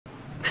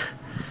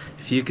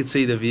If you could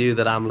see the view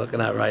that I'm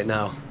looking at right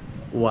now,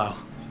 wow.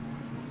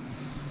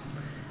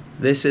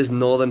 This is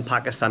northern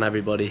Pakistan,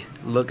 everybody.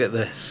 Look at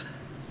this.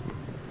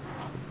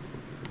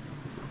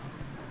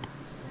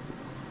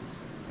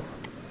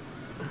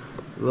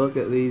 Look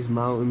at these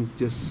mountains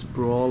just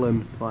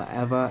sprawling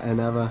forever and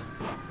ever,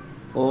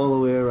 all the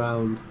way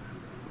around.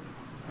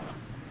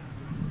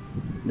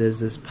 There's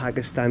this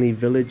Pakistani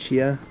village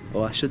here,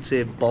 or I should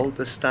say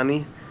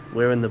Baltistani.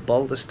 We're in the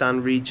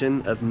Baltistan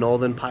region of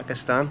northern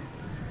Pakistan.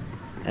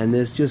 And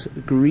there's just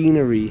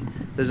greenery.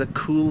 There's a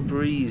cool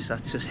breeze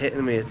that's just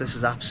hitting me. This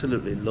is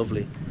absolutely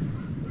lovely.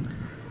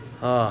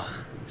 Oh,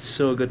 it's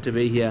so good to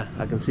be here.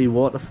 I can see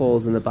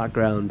waterfalls in the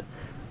background.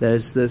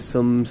 There's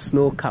some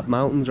snow-capped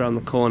mountains around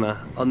the corner.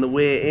 On the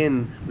way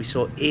in, we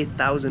saw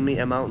 8,000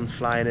 meter mountains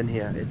flying in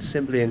here. It's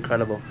simply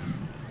incredible.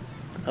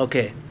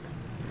 Okay,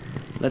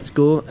 let's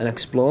go and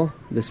explore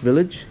this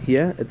village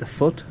here at the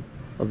foot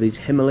of these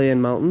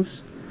Himalayan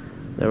mountains.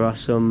 There are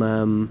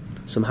some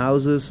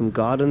houses, some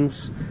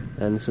gardens,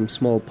 and some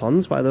small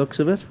ponds by the looks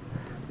of it.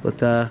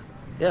 But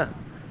yeah,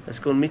 let's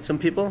go and meet some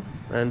people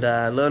and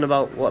learn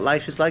about what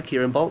life is like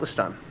here in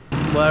Baltistan.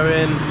 We're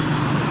in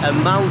a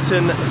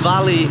mountain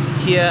valley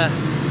here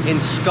in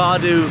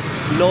Skardu,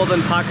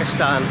 northern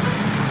Pakistan.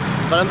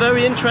 But I'm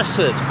very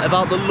interested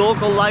about the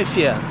local life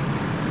here.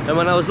 And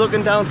when I was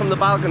looking down from the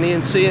balcony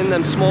and seeing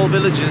them small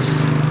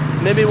villages,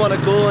 made me want to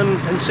go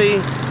and see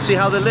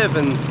how they live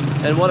and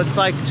what it's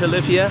like to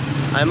live here.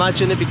 I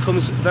imagine it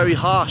becomes very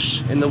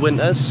harsh in the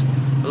winters.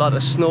 A lot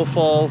of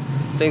snowfall,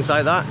 things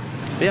like that.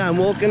 But yeah, I'm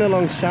walking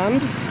along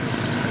sand.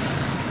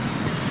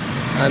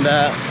 And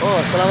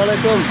oh, assalamu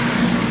alaikum.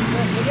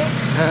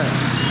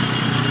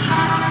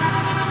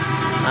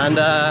 And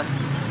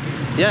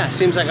yeah,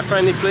 seems like a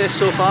friendly place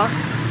so far.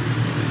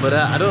 But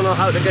I don't know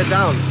how to get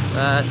down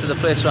to the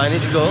place where I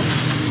need to go.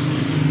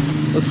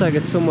 Looks like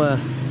it's somewhere,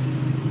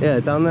 yeah,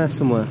 down there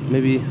somewhere.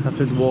 Maybe have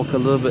to walk a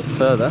little bit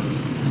further.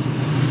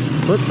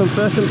 But some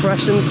first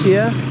impressions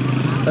here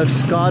of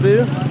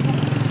Skardu.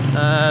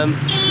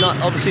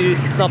 Obviously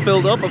it's not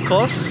built up, of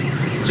course.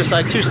 Just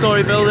like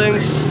two-story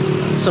buildings,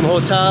 some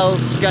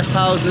hotels, guest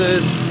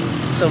houses,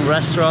 some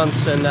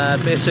restaurants, and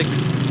basic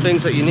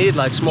things that you need,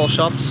 like small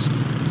shops.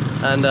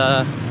 And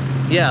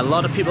yeah, a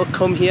lot of people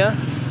come here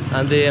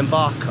and they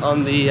embark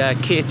on the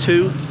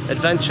K2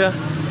 adventure,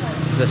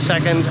 the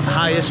second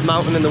highest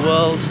mountain in the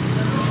world,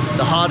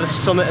 the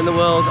hardest summit in the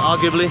world,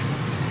 arguably.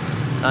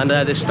 And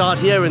they start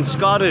here in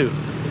Skardu,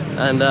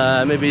 and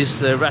maybe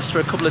they rest for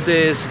a couple of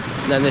days,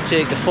 and then they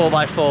take the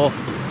 4x4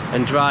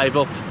 and drive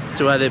up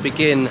to where they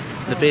begin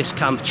the base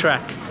camp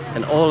trek.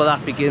 And all of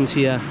that begins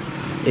here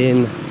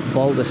in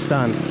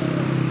Baltistan.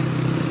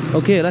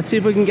 Okay, let's see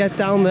if we can get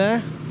down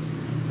there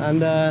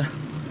and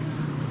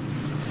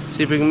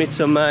see if we can meet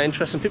some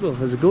interesting people.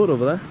 There's a goat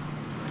over there.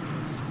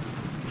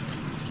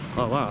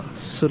 Oh wow, it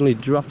suddenly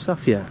drops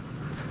off here.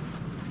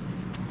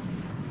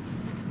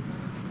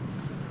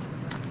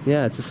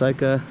 Yeah, it's just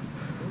like a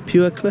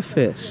pure cliff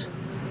face.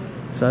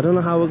 So I don't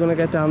know how we're going to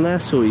get down there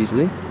so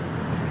easily.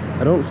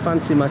 I don't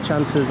fancy my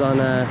chances on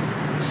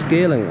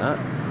scaling that.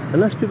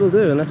 Unless people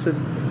do, unless it...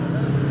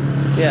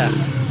 Yeah,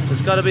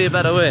 there's got to be a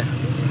better way.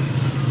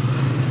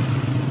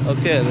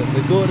 Okay,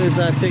 the goat is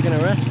taking a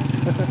rest.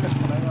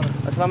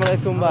 Assalamu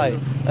alaikum, bye.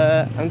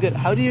 I'm good.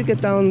 How do you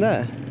get down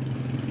there?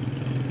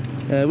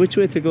 Which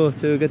way to go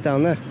to get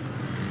down there?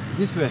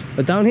 This way.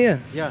 Oh, down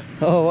here? Yeah.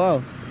 Oh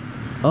wow.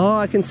 Oh,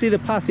 I can see the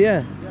path,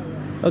 yeah.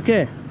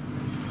 Okay.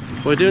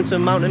 We're doing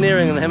some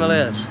mountaineering in the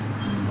Himalayas.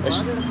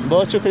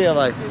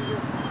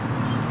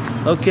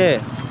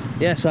 Okay.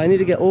 Yeah, so I need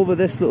to get over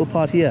this little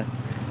part here.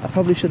 I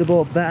probably should have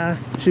bought better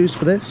shoes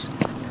for this.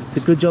 It's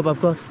a good job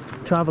I've got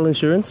travel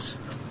insurance.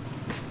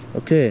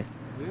 Okay.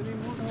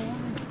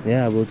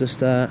 Yeah, we'll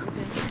just we're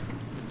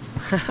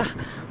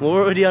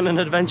already on an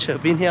adventure.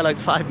 Been here like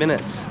 5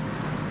 minutes.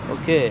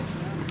 Okay.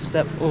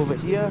 Step over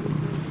here.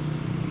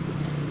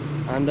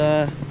 And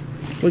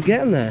we're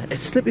getting there.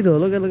 It's slippy though.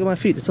 Look at my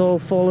feet. It's all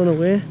falling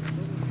away.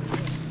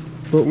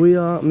 But we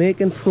are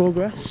making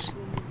progress.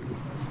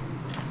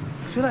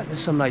 I feel like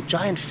there's some like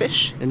giant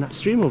fish in that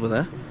stream over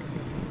there.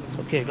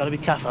 Okay, gotta be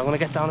careful. I'm gonna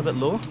get down a bit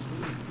low.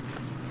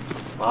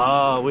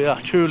 Oh, we are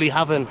truly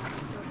having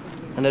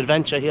an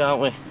adventure here,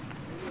 aren't we?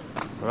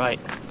 Right,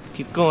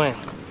 keep going.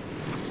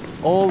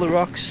 All the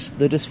rocks,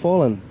 they're just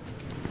falling.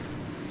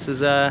 This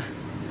is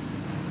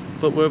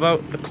but we're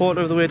about a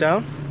quarter of the way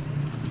down.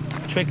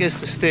 The trick is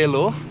to stay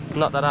low.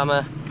 Not that I'm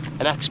an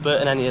expert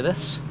in any of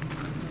this.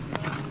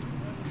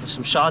 There's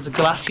some shards of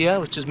glass here,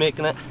 which is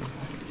making it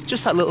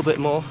just that little bit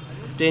more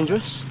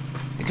dangerous,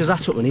 because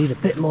that's what we need, a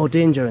bit more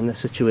danger in this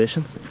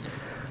situation.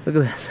 Look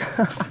at this.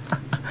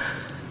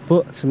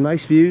 But some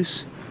nice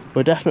views.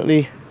 We're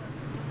definitely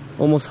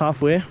almost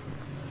halfway,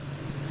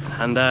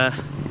 and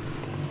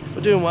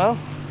we're doing well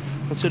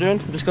considering.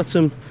 We've just got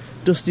some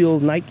dusty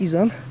old Nikes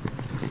on.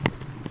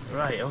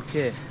 Right,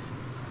 okay,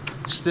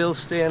 still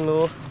staying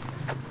low,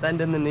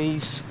 bending the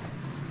knees.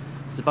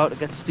 It's about to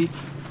get steep.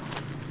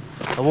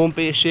 I won't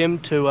be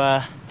ashamed to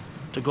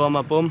go on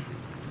my bum,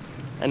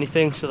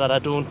 anything, so that I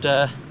don't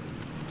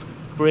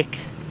break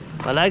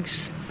my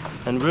legs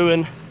and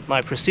ruin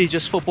my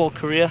prestigious football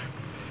career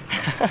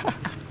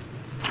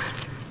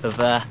of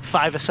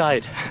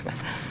 5-a-side.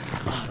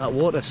 Oh, that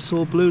water's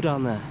so blue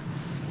down there.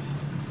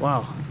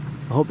 Wow.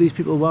 I hope these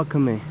people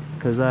welcome me,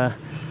 because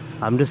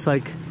I'm just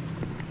like,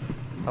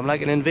 I'm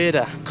like an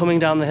invader coming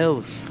down the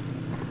hills.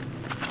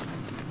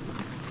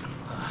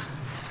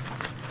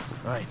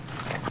 Right,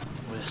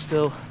 we're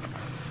still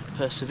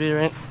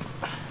persevering.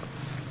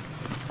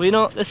 Well, you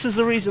know, this is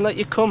the reason that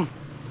you come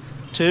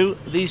to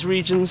these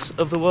regions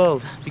of the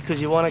world,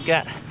 because you want to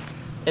get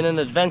in an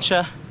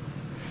adventure,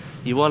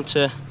 you want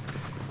to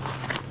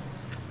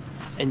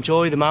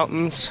enjoy the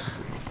mountains.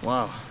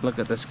 Wow, look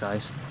at this,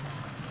 guys.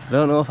 I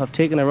don't know if I've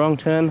taken a wrong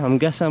turn. I'm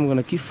guessing I'm going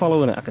to keep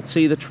following it. I can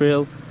see the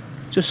trail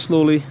just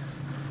slowly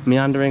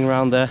meandering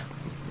around there.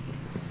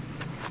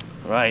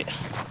 Right,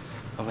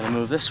 I'm going to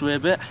move this way a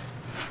bit.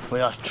 We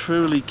are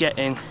truly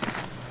getting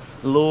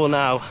low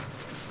now,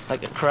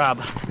 like a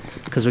crab,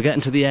 because we're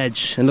getting to the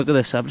edge. And look at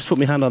this, I've just put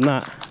my hand on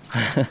that.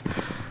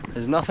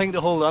 There's nothing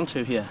to hold on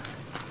to here.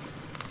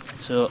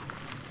 So,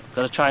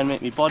 got to try and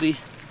make my body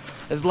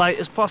as light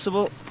as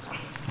possible.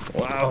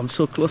 Wow, I'm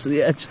so close to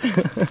the edge.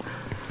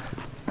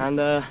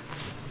 And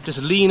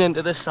just lean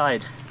into this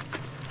side.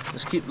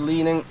 Just keep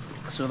leaning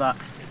so that,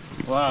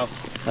 wow,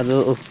 had a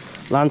little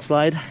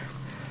landslide.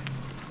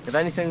 If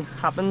anything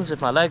happens, if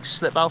my legs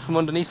slip out from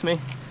underneath me,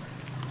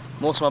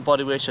 most of my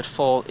body weight should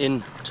fall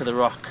into the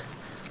rock,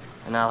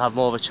 and I'll have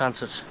more of a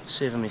chance of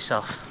saving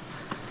myself.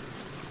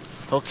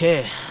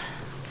 Okay,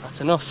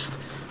 that's enough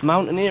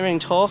mountaineering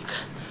talk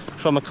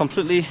from a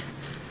completely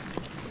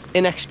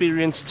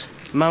inexperienced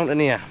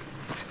mountaineer,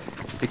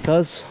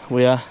 because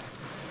we are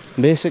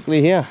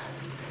basically here.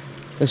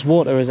 This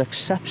water is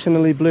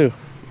exceptionally blue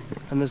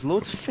and there's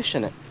loads of fish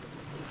in it.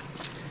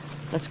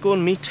 Let's go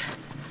and meet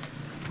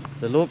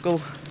the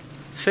local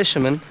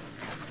fishermen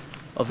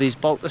of these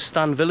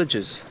Baltistan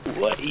villages.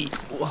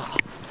 Wow.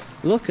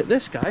 Look at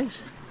this,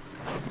 guys.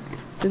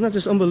 Isn't that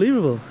just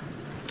unbelievable?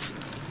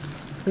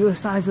 Look at the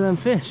size of them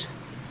fish.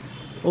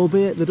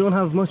 Albeit they don't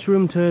have much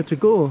room to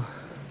go.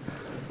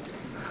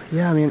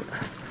 Yeah, I mean,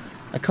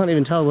 I can't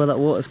even tell where that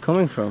water's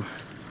coming from.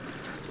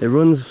 It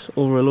runs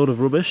over a load of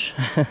rubbish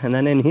and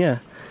then in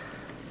here.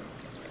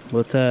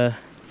 But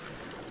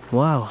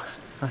wow,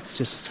 that's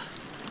just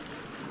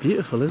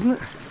beautiful, isn't it?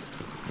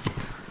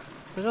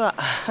 Look at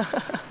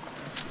that.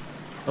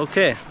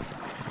 Okay,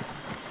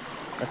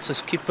 let's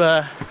just keep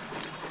on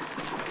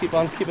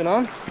keeping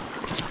on.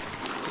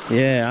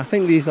 Yeah, I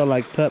think these are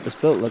like purpose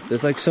built. Look,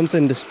 there's like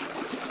something just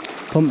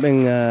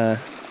pumping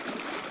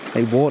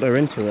like water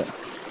into it.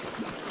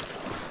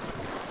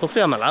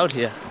 Hopefully I'm allowed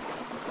here.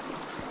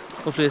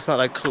 Hopefully it's not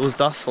like closed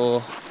off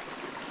or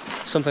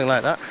something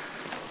like that.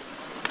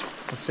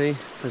 Let's see,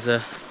 there's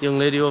a young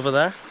lady over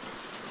there.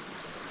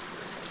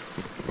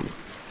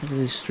 Look at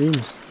these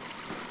streams.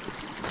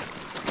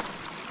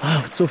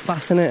 Wow, it's so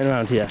fascinating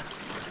around here.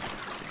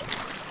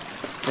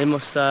 They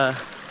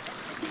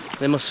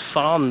must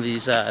farm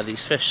these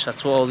fish.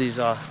 That's what all these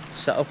are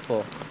set up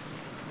for.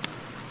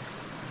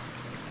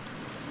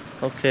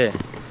 Okay,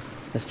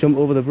 let's jump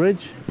over the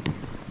bridge.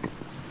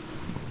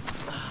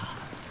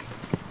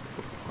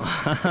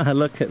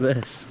 Look at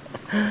this.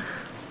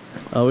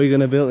 Are we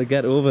going to be able to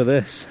get over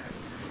this?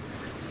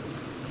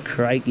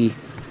 Crikey.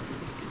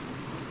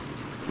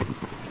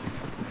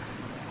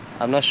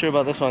 I'm not sure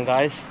about this one,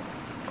 guys.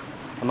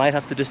 I might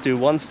have to just do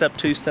 1 step,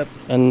 2 step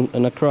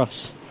and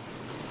across.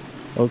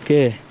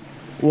 Okay.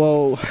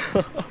 Whoa.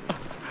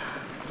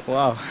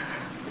 Wow.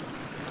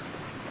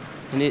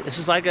 This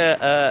is like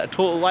a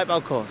total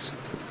wipeout course.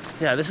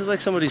 Yeah, this is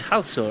like somebody's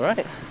house, all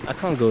right? I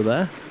can't go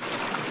there.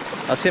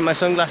 I'll take my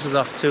sunglasses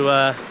off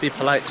to be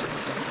polite,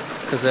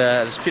 because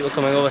there's people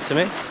coming over to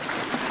me.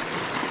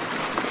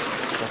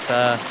 But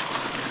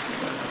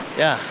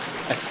yeah,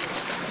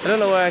 I don't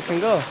know where I can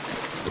go.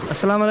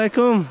 Assalamu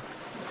alaikum.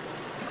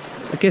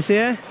 Kaise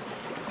hai?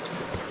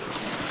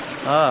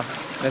 Ah,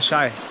 they're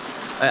shy.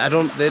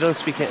 They don't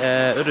speak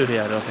Urdu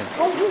here, I don't think.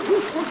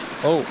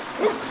 Oh,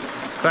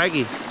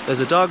 craggy. There's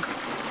a dog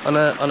on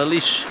a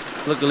leash,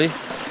 luckily.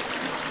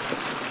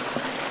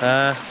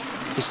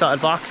 He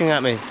started barking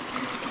at me.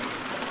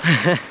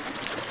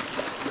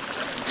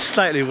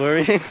 Slightly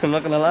worrying, I'm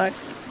not gonna lie.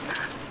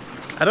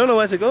 I don't know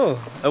where to go.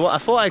 I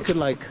thought I could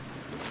like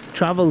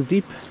travel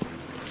deep,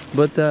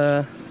 but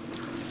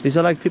these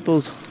are like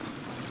people's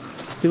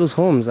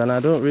homes, and I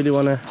don't really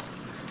want to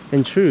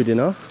intrude, you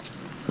know.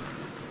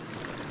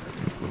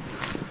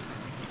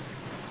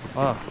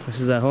 Oh, this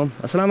is their home.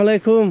 Assalamu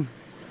alaikum.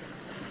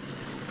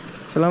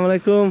 Assalamu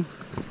alaikum.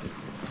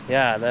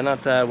 Yeah, they're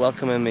not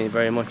welcoming me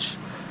very much.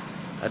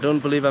 I don't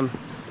believe I'm...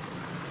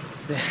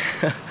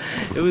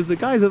 It was the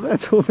guys up there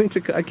told me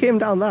to... I came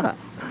down that.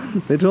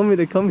 They told me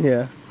to come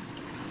here.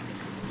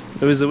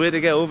 It was the way to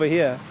get over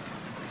here.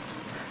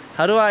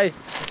 How do I...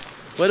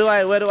 Where do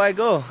I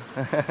go?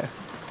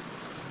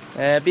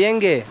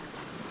 Bienge.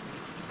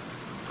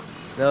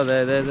 No,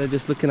 they're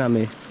just looking at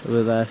me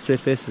with straight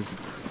faces.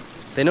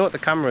 They know what the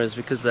camera is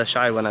because they're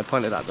shy when I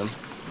pointed at them.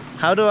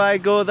 How do I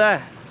go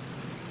there?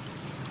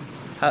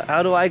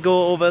 How do I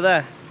go over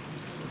there?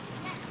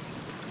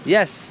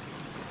 Yes.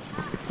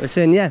 We're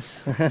saying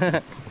yes.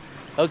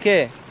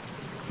 Okay.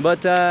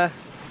 But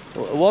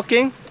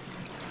walking?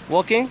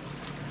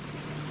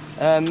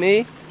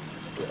 Me?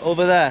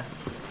 Over there?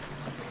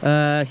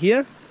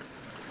 Here?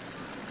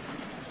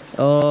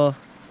 Or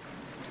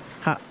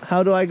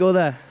how do I go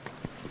there?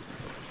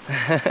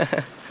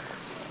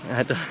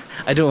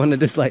 I don't want to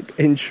just like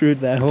intrude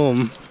their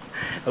home.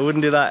 I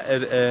wouldn't do that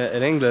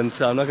in England,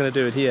 so I'm not going to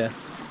do it here.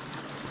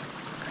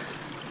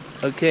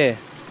 Okay.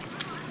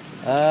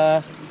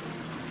 Yeah,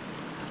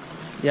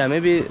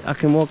 maybe I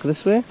can walk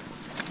this way.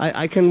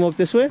 I can walk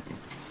this way?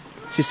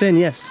 She's saying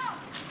yes.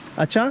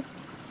 Acha?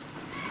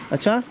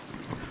 Acha?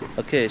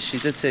 Okay, she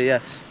did say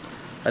yes.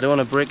 I don't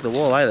want to break the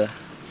wall either.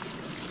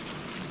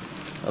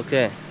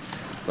 Okay.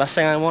 Last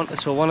thing I want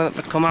is for one of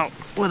them to come out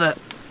with a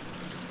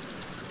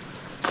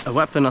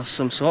weapon of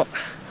some sort,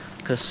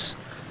 because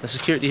the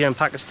security here in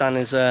Pakistan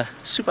is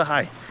super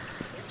high.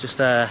 Just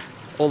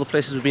all the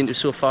places we've been to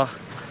so far,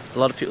 a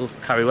lot of people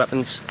carry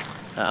weapons.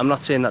 I'm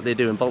not saying that they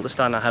do in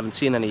Baltistan, I haven't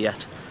seen any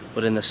yet,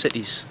 but in the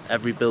cities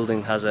every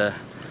building has a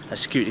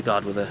security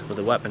guard with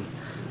a weapon,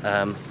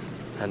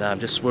 and I'm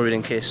just worried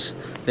in case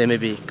they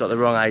maybe got the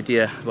wrong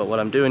idea about what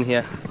I'm doing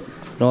here.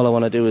 And all I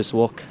want to do is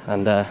walk,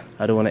 and I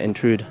don't want to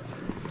intrude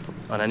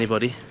on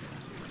anybody.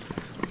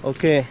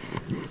 Okay.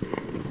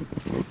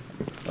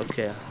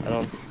 Okay, I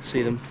don't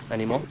see them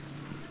anymore.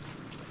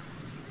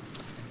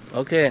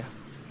 Okay.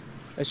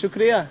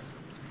 Shukriya.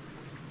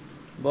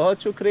 Bahut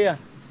shukriya.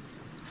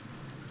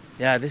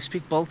 Yeah, they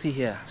speak Balti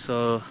here,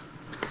 so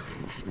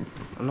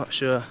I'm not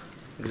sure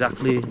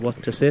exactly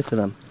what to say to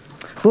them.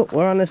 But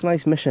we're on this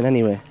nice mission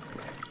anyway,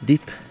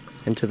 deep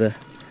into the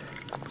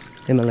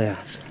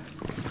Himalayas.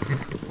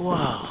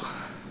 Wow.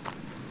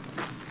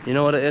 You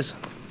know what it is?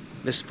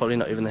 This is probably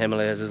not even the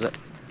Himalayas, is it?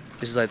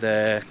 This is like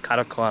the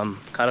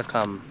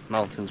Karakoram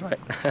mountains, right?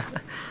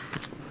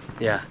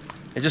 Yeah,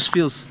 it just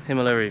feels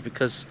Himalayan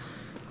because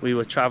we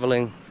were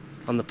traveling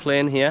on the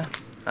plane here,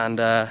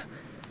 and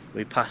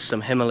we passed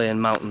some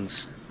Himalayan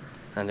mountains,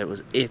 and it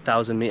was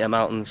 8,000 meter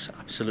mountains,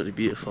 absolutely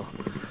beautiful.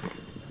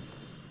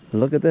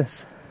 Look at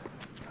this.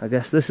 I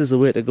guess this is the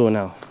way to go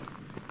now.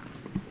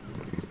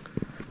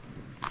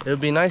 It would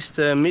be nice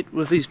to meet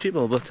with these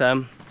people, but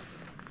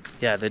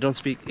yeah, they don't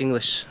speak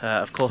English,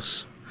 of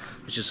course,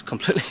 which is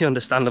completely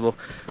understandable,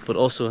 but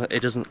also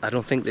I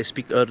don't think they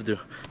speak Urdu.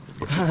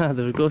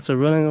 The goats are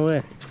running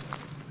away.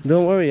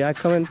 Don't worry, I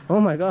come in. Oh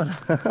my god.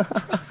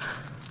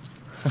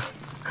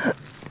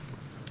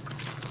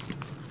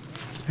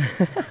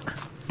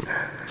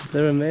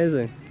 They're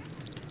amazing.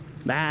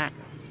 Bah.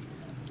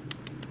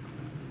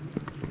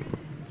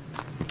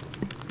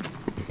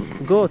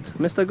 Goat,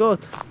 Mr.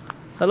 Goat.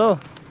 Hello.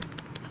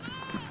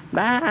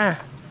 Bah.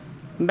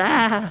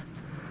 Bah.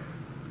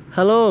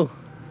 Hello.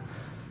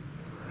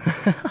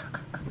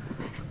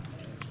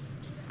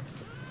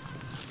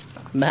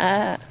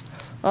 Bah.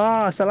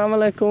 Oh, assalamu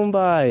alaikum,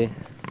 bhai.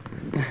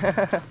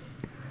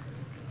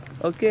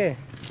 Okay.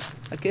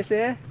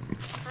 कैसे है?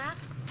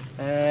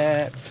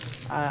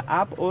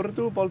 आप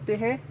उर्दू बोलते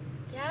हैं?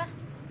 क्या?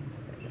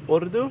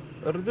 उर्दू?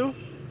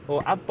 ओ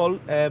आप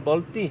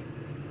बोलती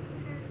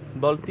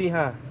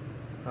हाँ.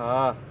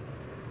 हाँ.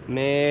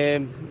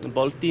 मैं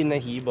बोलती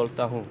नहीं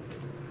बोलता हूँ.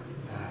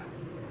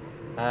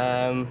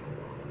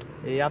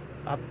 ये आप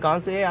कहाँ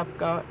से है? आप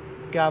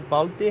क्या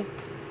बोलते?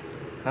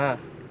 हाँ.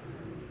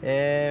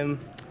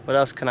 What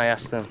else can I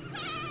ask them?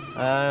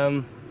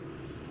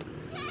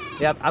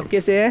 Yeah, आप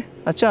कैसे हैं?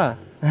 अच्छा.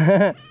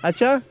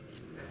 अच्छा.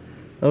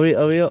 Are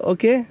we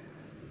okay?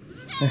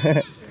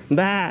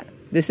 Bah,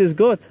 this is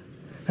good.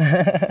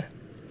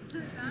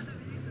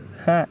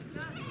 हाँ.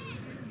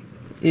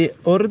 ये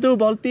उर्दू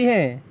बोलती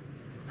है?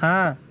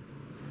 हाँ.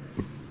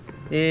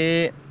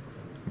 ये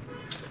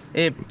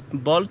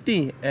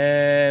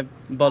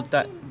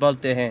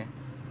बोलते हैं.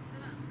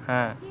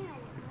 हाँ.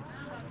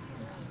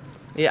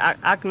 ये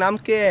आप नाम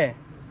क्या है?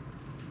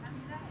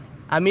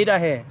 अमीरा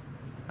है.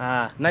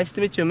 हाँ. Nice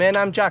to meet you. मेरा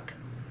नाम जैक.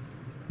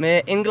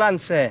 मैं इंग्लैंड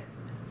से.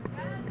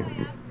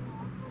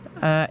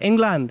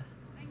 England.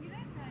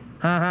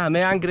 हाँ हाँ,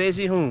 मैं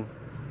अंग्रेजी हूँ.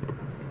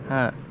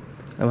 हाँ.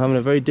 I'm having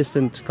a very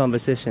distant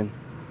conversation.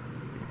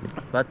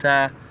 But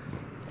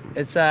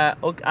it's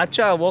okay.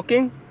 अच्छा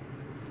walking.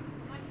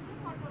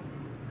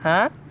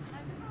 हाँ?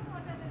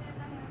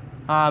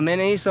 हाँ, मैं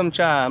नहीं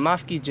समझा.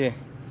 माफ कीजिए.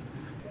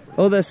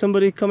 Oh, there's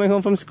somebody coming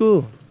home from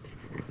school.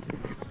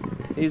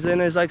 He's in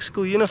his like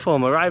school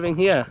uniform, arriving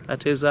here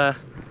at his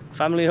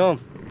family home.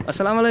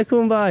 Assalamu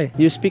alaikum, bhai.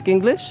 You speak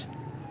English?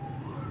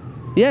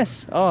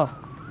 Yes. Oh,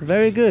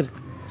 very good.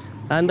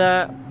 And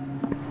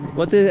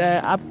what is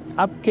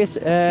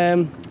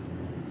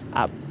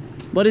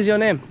what is your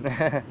name?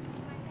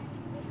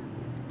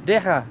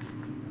 Deha.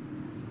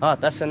 Oh,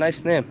 that's a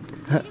nice name.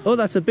 Oh,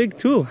 that's a big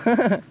tool.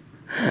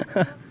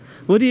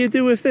 What do you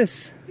do with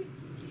this?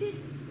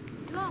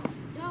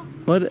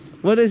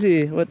 What is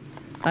he? What?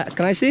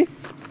 Can I see?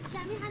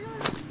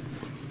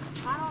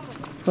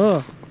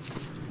 Oh,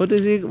 what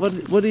is he?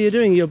 What are you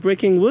doing? You're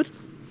breaking wood?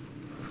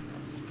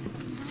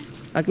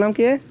 आपका नाम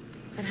क्या है?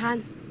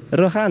 फरहान।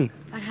 रोहान।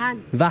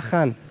 फरहान।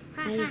 वाखान।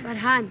 नहीं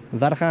फरहान।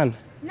 वारखान।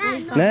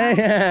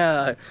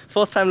 नहीं।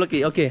 First time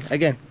lucky. Okay,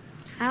 again.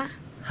 हाँ।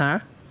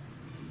 हाँ?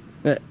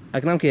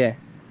 आपका नाम क्या है?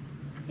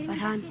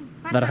 Farhan.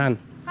 Farhan.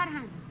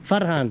 Farhan.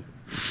 Farhan.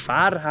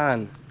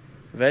 Farhan.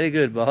 Very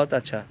good. बहुत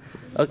अच्छा.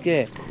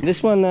 Okay.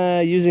 This one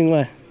using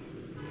where?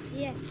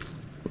 Yes.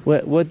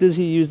 What does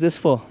he use this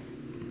for?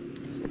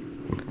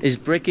 Is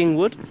breaking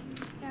wood?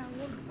 Yeah,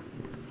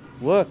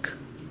 Work.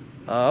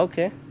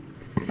 Okay.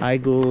 I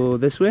go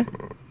this way?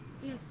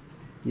 yes.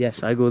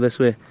 Yes, I go this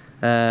way.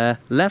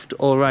 Left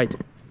or right?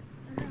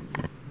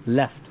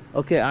 Left.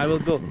 Okay, I will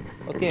go.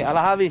 Okay,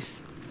 Allah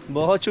Hafiz.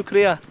 बहुत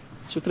शुक्रिया.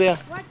 शुक्रिया.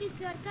 What is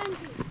your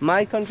country?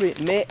 My country,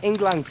 मैं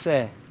England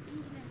से.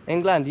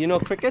 England. You know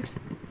cricket?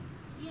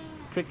 Yeah.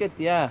 Cricket,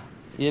 yeah.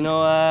 You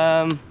know,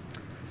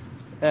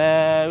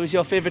 who's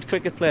your favorite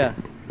cricket player?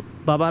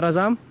 Babar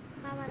Azam?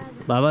 Baba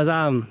Raza. Babar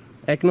Azam.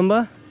 Ek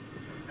number?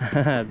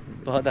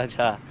 बहुत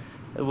अच्छा.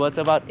 What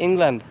about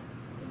England?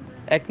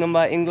 Ek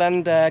number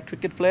England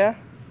cricket player?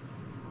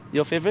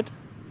 Your favorite?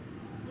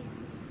 Yes,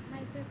 yes. My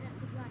favorite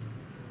football.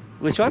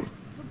 Which one?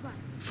 Football.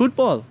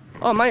 Football.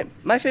 Oh,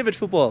 my favorite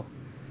football.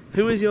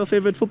 Who is your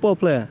favorite football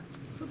player?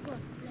 Football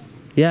player.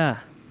 Yeah.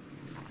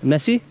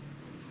 Messi?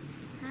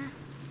 Huh?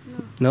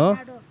 No?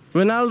 Ronaldo.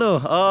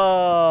 Ronaldo.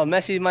 Oh,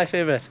 Messi is my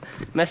favorite.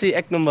 Messi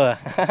ek number.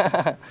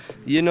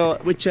 You know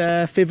which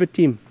favorite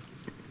team?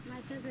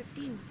 My favorite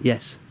team.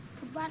 Yes.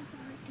 Football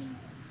favorite team.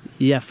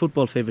 Yeah,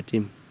 football favorite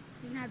team.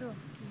 Ronaldo.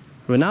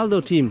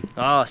 Ronaldo team.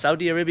 Oh,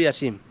 Saudi Arabia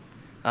team.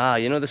 Ah,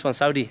 you know this one,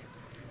 Saudi.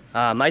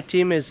 My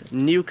team is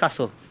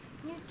Newcastle.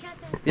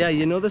 Newcastle. Yeah,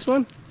 you know this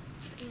one?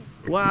 Yes.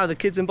 Wow, the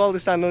kids in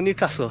Baltistan know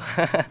Newcastle.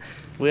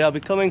 We are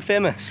becoming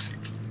famous.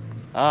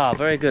 Ah,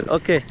 very good.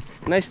 Okay,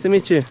 nice to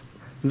meet you.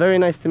 Very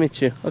nice to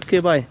meet you. Okay,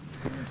 bye.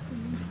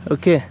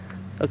 Okay,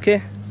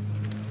 okay.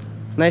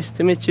 Nice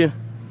to meet you.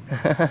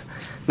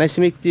 Nice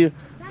to meet you.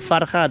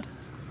 Farhad.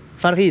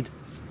 Farhid.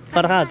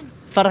 Farhad.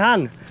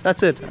 Farhan.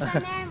 That's it. This is the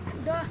name.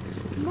 The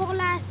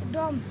Mughlas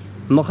Domes.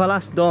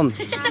 Mokhalas Dom.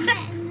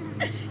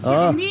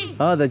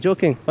 Oh, they're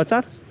joking. What's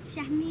that?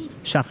 Shahmir.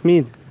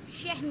 Shahmid.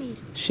 Shahmir.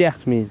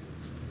 Shahmid.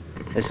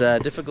 It's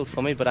difficult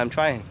for me, but I'm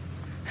trying.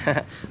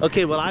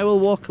 Okay, well I will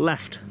walk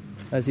left,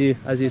 as you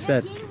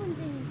said.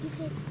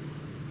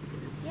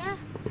 Yeah.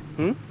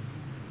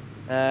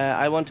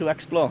 I want to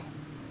explore.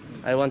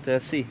 I want to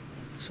see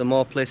some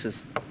more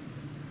places.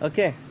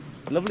 Okay,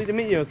 lovely to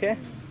meet you. Okay,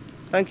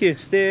 thank you.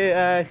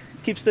 Stay,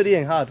 keep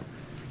studying hard.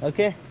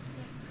 Okay.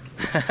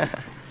 Yes.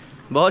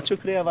 बहुत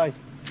शुक्रिया भाई.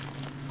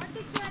 What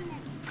is your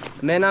name?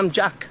 My name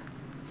Jack.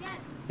 Jack.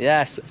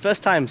 Yes,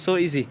 first time, so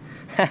easy.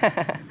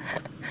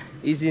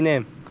 Easy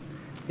name.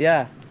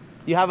 Yeah.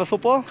 You have a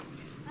football? Huh?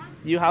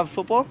 You have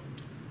football? Yes,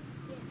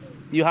 yes.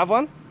 You have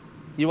one?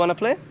 You want to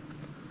play?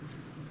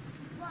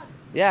 What?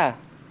 Yeah.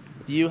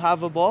 Do you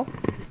have a ball?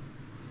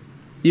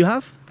 You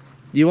have?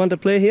 You want to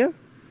play here?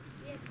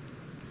 Yes.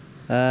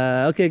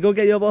 Okay, go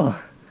get your ball.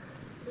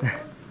 Bro,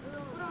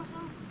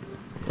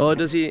 Or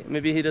does he?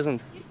 Maybe he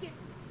doesn't. cricket.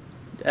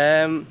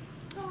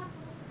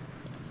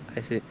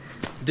 I see.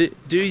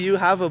 Do you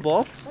have a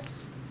ball?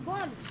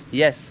 Ball.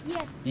 Yes.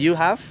 Yes. You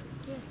have?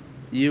 Yes.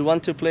 You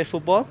want to play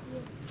football?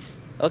 Yes.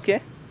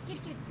 Okay.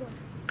 Cricket ball.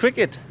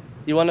 Cricket.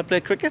 You want to play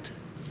cricket?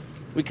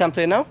 We can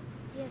play now?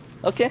 Yes.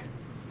 Okay.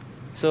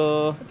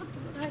 So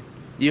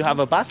you have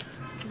a bat?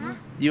 Huh?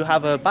 You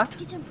have a bat?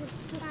 Kitchen food.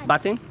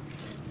 Batting?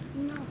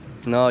 No.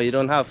 No, you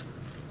don't have.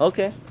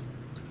 Okay.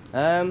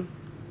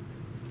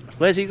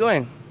 Where's he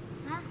going?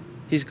 Huh?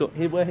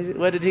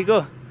 Where did he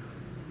go?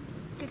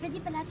 Kakaji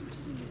palati thi.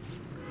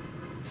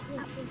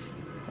 Yes. Yes.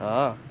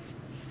 Ah.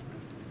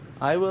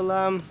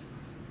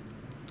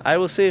 I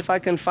will see if I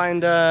can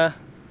find a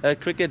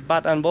cricket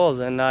bat and balls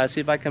and see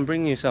if I can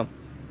bring you some.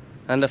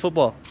 And a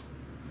football.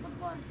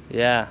 Football.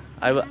 Yeah.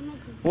 I will.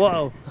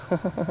 Whoa.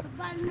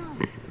 Football no.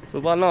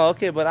 Football no.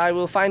 Okay, but I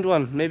will find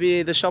one.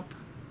 Maybe the shop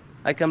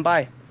I can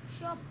buy.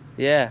 Shop.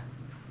 Yeah.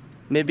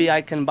 Maybe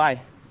I can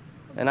buy.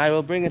 And I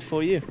will bring it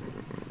for you.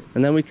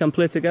 And then we can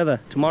play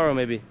together tomorrow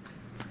maybe.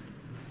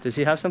 Does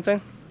he have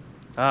something?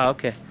 Ah,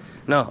 okay.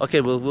 No,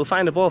 okay, we'll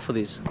find a ball for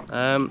these.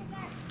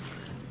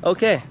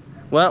 Okay.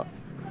 Well,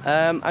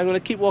 I'm going to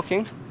keep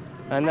walking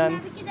and then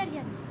किधर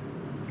जाना?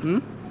 hmm?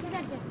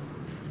 किधर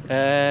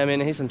जाना? मैं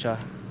नहीं समझा.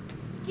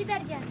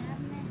 किधर जाना है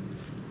आपने?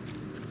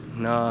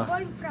 No.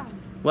 Where you from?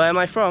 Where am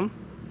I from?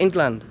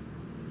 England.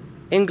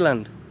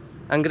 England.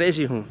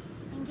 अंग्रेजी हूँ.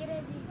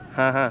 अंग्रेजी.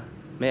 हाँ हाँ,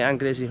 मैं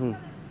अंग्रेजी हूँ.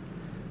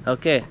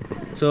 Okay,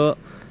 so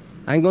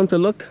I'm going to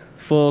look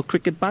for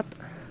cricket bat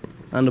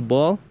and a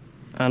ball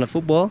and a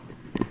football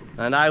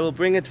and I will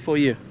bring it for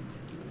you.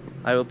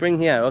 I will bring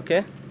here,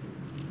 okay?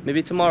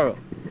 Maybe tomorrow.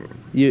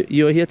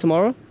 You're here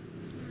tomorrow?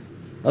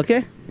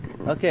 Okay?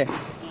 Okay.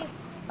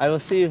 I will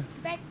see you.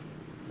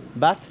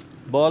 Bat,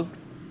 ball,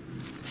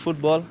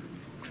 football.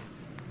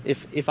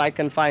 If I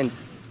can find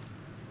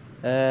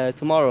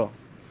tomorrow.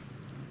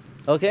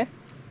 Okay?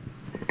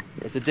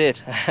 It's a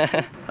date.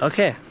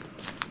 Okay.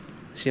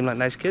 Seem like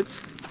nice kids.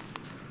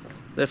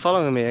 They're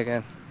following me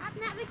again.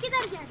 आपने अभी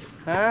किधर जाना?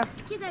 हाँ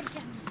किधर जाना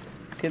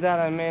है? किधर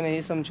है मैं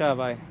नहीं समझा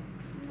भाई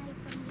नहीं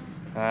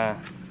समझा। हाँ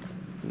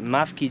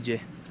माफ कीजिए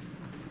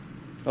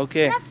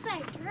okay Left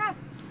side, left.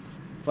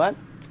 what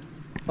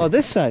oh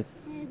this side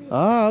Yeah, this.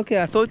 oh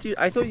okay I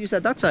thought you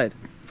said that side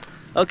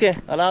okay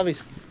Allah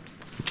Hafiz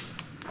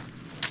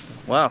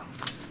wow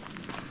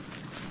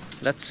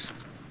let's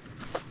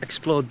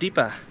explore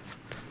deeper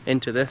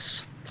into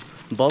this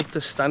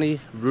Baltistani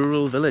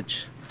rural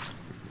village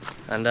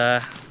and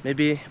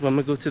maybe when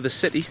we go to the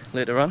city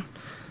later on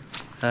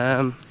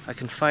I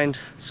can find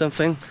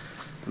something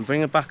and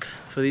bring it back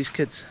for these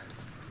kids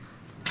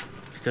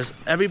because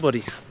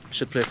everybody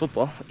should play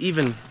football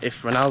even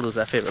if Ronaldo's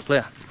their favourite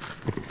player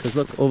because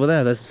look over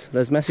there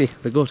there's Messi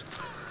the goat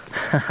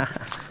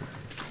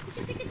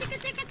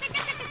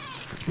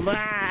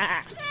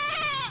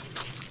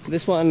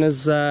this one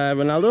is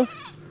Ronaldo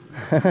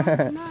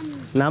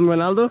Nam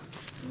Ronaldo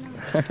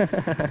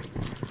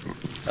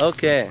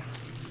okay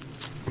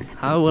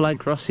how will I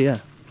cross here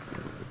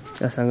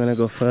guess I'm gonna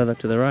go further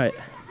to the right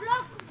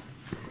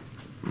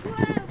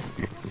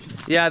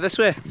yeah this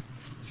way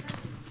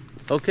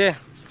okay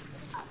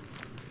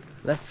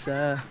let's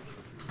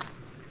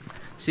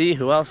see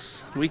who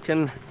else we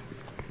can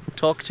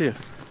talk to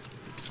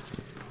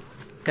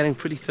getting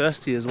pretty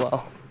thirsty as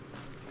well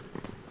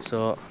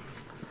so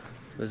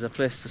there's a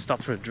place to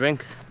stop for a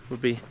drink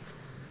would be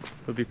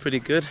pretty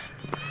good.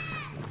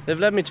 They've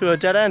led me to a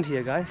dead end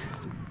here guys.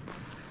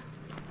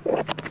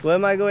 Where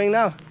am I going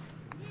now?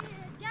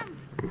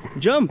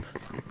 Jump!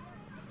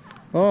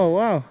 Oh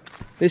wow,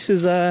 this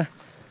is a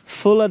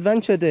full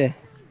adventure day.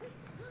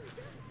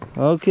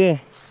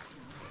 Okay,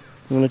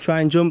 I'm gonna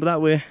try and jump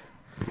that way.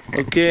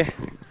 Okay,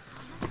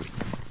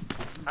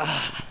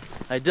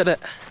 I did it.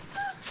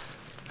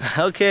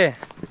 Okay,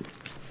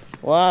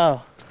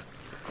 wow,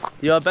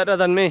 you're better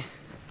than me.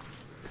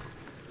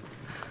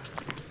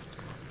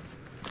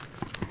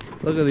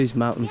 Look at these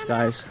mountains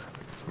guys.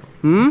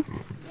 Hmm?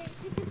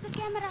 This is the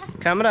camera.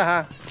 Camera,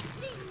 huh?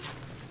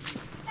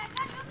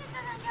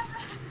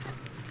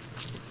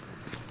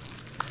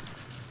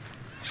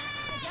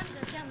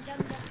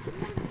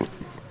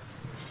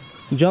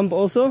 Jump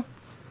also?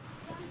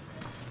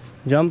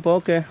 Jump,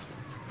 okay.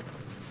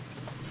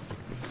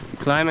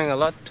 Climbing a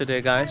lot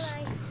today guys.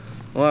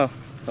 Wow,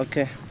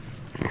 okay.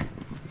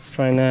 Let's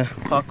try and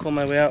parkour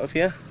my way out of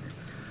here.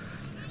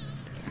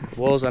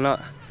 The walls are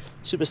not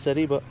super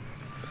steady but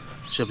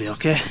should be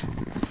okay.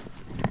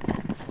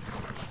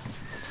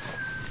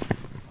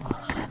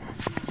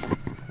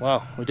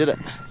 Wow, we did it.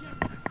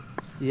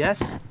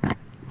 Yes?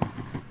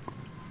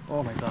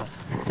 Oh my god.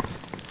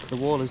 The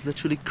wall is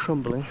literally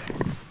crumbling.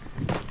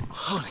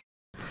 Holy.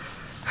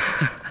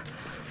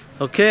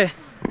 Okay.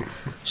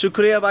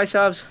 Shukriya bhai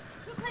sahibs.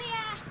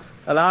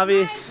 Allah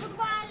Hafiz.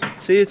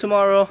 See you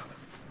tomorrow.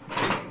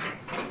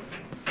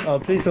 Oh,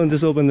 please don't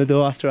just open the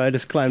door after I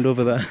just climbed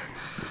over there.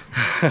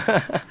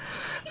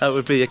 That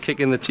would be a kick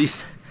in the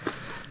teeth.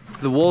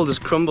 The wall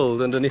just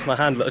crumbled underneath my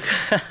hand, look.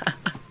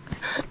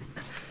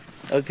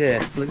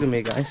 Okay, look at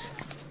me guys.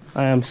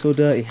 I am so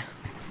dirty.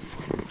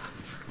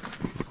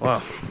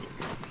 Wow.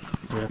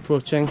 We're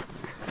approaching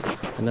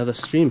another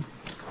stream.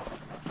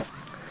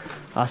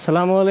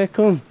 Assalamu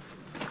alaikum.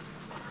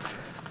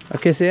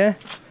 कैसे है?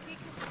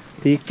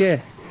 ठीक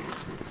है?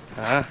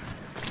 हाँ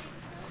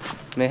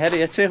मैं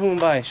खैरियत से हूँ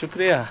भाई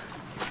शुक्रिया.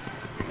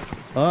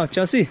 Oh,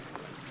 Chelsea.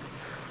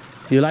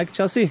 You like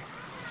Chelsea?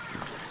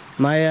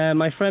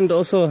 My friend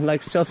also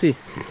likes Chelsea.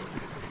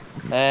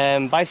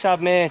 Bhai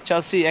sahab mein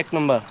Chelsea ek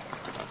number.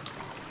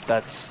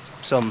 That's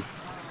some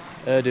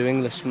Urdu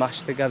English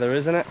mashed together,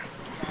 isn't it?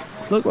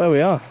 Look where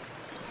we are.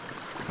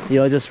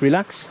 You're just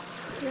relax.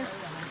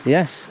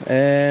 Yes.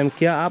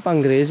 क्या आप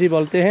अंग्रेजी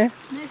बोलते हैं?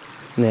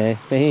 नहीं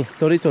नहीं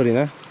थोड़ी थोड़ी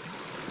ना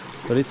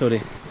थोड़ी थोड़ी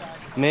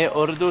मैं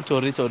उर्दू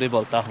थोड़ी थोड़ी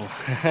बोलता हूँ.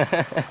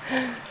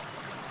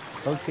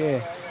 ओके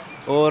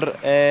और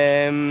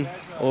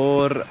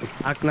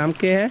आपका नाम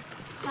क्या है?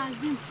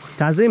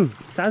 Tazim.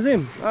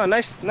 Tazim. Oh,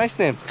 nice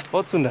name.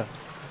 बहुत सुंदर.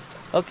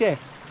 Okay.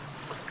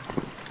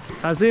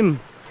 Tazim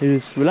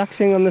is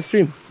relaxing on the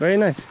stream. Very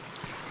nice.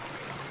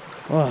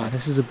 Oh,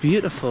 this is a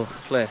beautiful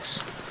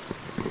place.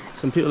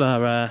 Some people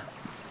are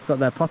got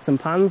their pots and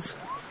pans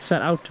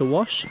set out to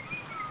wash.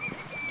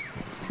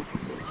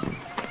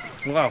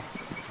 Wow.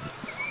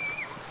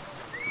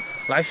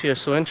 Life here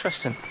is so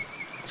interesting.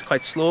 It's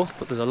quite slow,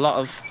 but there's a lot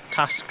of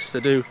tasks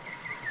to do.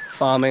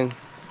 Farming,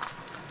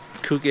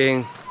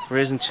 cooking,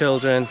 raising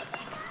children,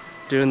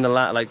 doing the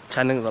land, like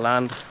tending the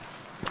land.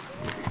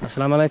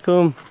 Assalamu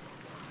alaikum.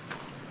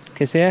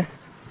 कैसे है?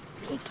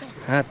 ठीक है.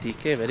 हाँ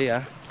ठीक है बढ़िया.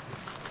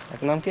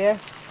 आपका नाम क्या है?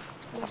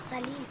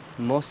 मोसालीन.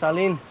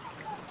 मोसालीन.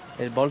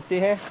 ये बोलती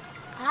है?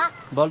 हाँ.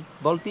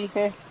 बोलती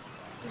है?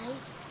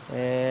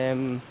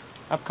 नहीं.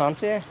 आप कौन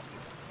से हैं?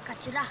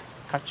 कचरा.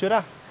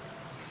 कचरा.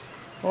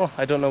 Oh,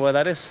 I don't know where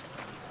that is.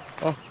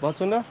 Oh, बहुत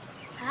सुंदर.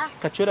 हाँ.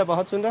 कचरा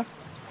बहुत सुंदर.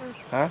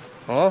 हाँ.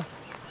 Oh,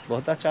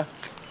 बहुत अच्छा.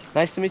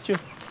 Nice to meet you.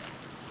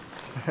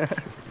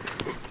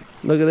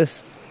 Look at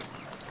this.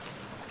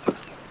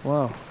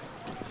 Wow.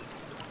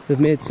 They've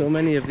made so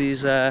many of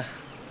these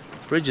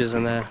bridges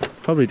and they're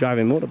probably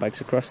driving motorbikes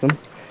across them.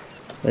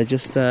 They're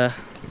just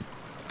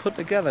put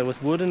together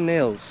with wooden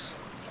nails.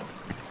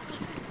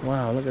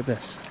 Wow, look at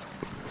this.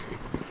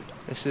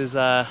 This is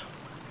as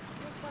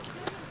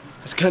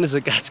good as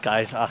it gets,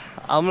 guys.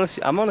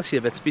 I'm honestly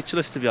a bit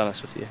speechless, to be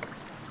honest with you.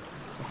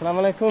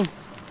 Assalamu alaikum.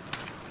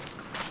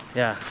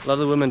 Yeah, a lot of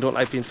the women don't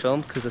like being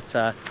filmed because it's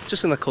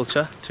just in the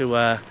culture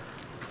to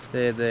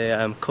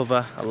they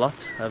cover a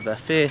lot of their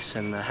face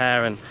and their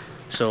hair, and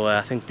so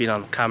I think being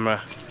on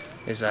camera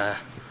is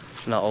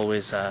not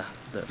always the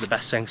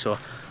best thing. So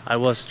I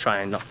was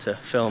trying not to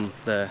film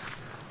the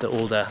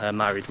older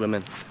married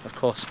women, of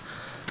course.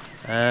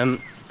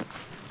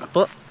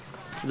 But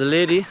the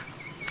lady,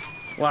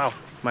 wow,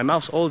 my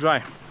mouth's all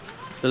dry.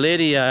 The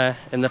lady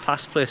in the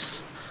past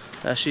place,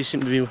 she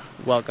seemed to be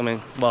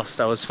welcoming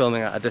whilst I was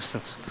filming at a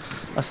distance.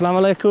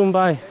 Assalamu alaikum,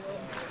 bye.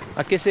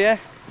 Akise hai?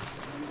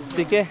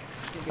 Speak it?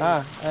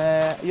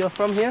 You're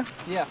from here?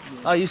 Yeah.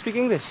 Oh, you speak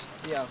English?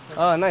 Yeah.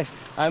 Oh, nice.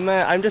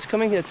 I'm just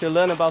coming here to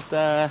learn about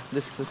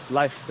this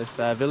life, this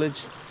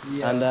village.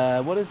 Yeah.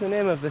 And what is the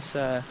name of this?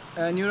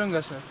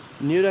 Newranga, sir.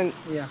 Newranga.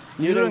 Yeah.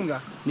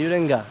 Newranga.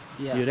 Newranga.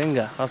 Yeah.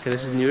 Newranga. Okay,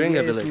 this is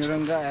Newranga village.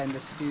 Newranga, and the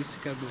city is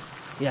Skardu.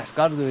 Yeah,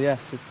 Skardu.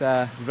 Yes, it's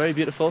very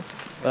beautiful.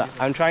 But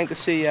I'm trying to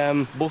see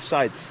both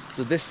sides.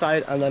 So this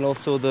side and then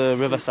also the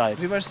riverside.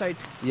 Riverside.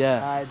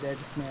 Yeah.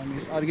 That name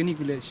is Organic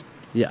Village.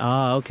 Yeah.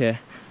 Ah, okay.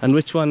 And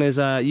which one is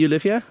you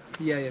live here?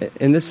 Yeah, yeah.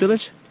 In this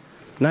village?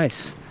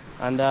 Nice.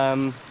 And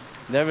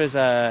there is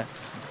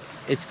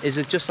is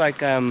it just like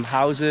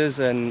houses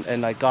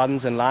and like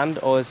gardens and land,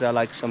 or is there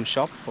like some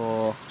shop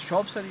or?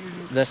 Shops are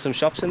usually. There's some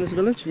shops in this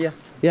village? Yeah.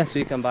 Yeah, so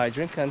you can buy a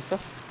drink and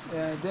stuff?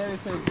 There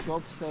is a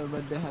shop, sir,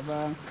 but they have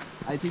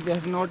I think they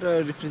have not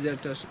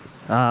refrigerators.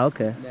 Ah,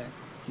 okay. There.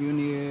 You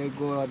need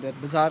go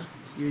that bazaar.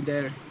 You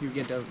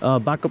get a. Oh,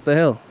 back up the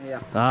hill?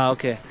 Yeah. Ah,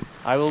 okay.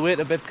 I will wait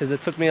a bit because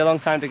it took me a long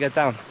time to get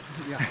down.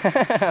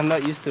 Yeah. I'm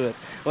not used to it.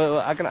 Well,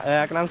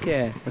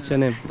 what's your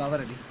name? Baba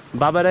Reddy.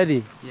 Baba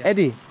Reddy? Yeah.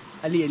 Eddie?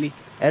 Ali.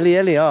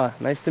 Eli, oh,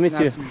 nice to meet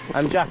Nice you. to meet you.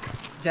 I'm Jack.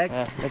 Jack.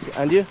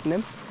 And you,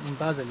 name?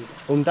 Mumtaz Ali.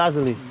 Umtaz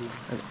Ali.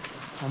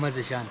 Muhammad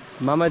Zishan.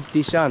 Mohammed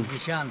Dishan.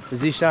 Zishan.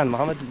 Zishan,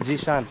 Mohammed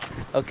Zishan.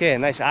 Okay,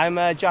 nice. I'm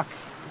Jack.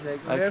 Jack.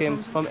 I Where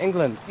came from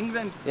England.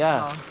 England.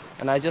 Yeah.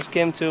 And I just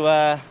came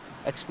to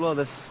explore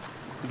this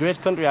great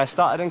country. I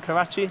started in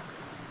Karachi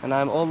and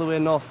I'm all the way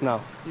north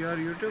now. You are a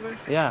YouTuber?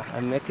 Yeah,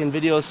 I'm making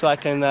videos so I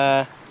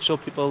can show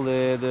people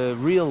the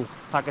real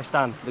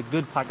Pakistan, the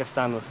good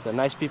Pakistan with the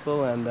nice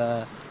people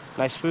and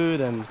nice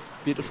food and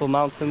beautiful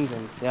mountains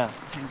and yeah.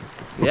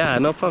 Yeah,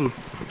 no problem.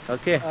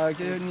 Okay.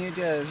 Do you need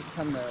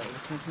some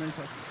refreshments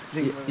or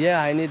drink?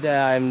 Yeah, I need.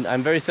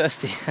 I'm very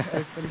thirsty.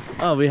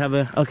 Oh, we have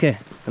a. Okay,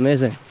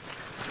 amazing.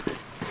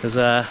 Because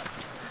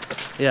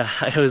yeah,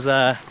 I was.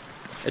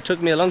 It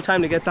took me a long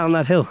time to get down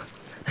that hill.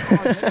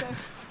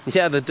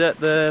 Yeah, the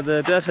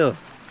dirt hill.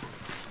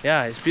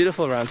 Yeah, it's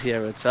beautiful around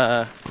here. It's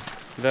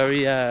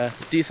very.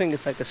 Do you think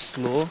it's like a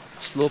slow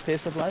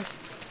pace of life?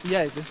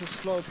 Yeah, this is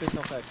slow pace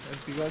of life, sir,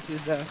 because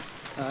it's the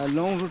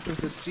long route to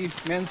the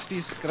main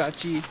cities,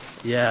 Karachi.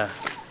 Yeah.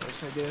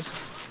 So there's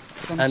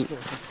some And-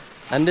 stores.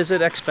 And is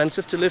it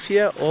expensive to live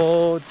here,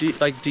 or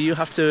do you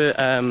have to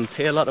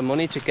pay a lot of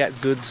money to get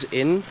goods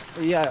in?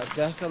 Yeah,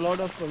 there's a lot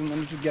of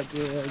money to get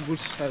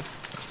goods, sir.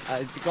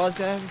 Because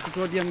the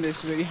petroleum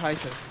is very high,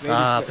 sir.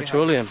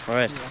 Petroleum,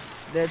 right? Yeah.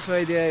 That's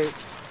why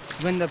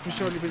when the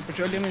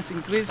petroleum is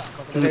increased,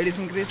 the rate is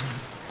increased,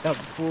 the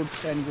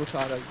foods and goods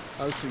are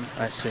also increased.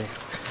 I see.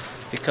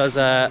 Because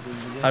I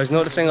was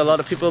noticing a lot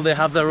of people, they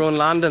have their own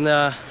land and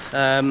they're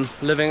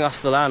living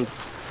off the land.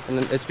 And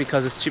it's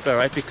because it's cheaper,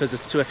 right? Because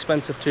it's too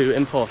expensive to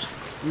import.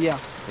 Yeah.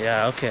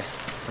 Yeah, okay.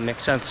 That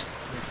makes sense.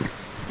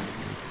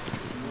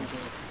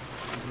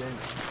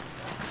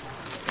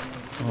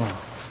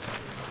 Oh.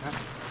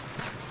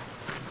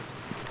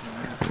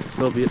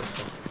 So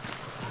beautiful.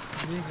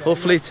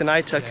 Hopefully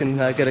tonight I can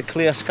get a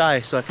clear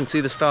sky so I can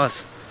see the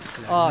stars.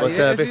 But,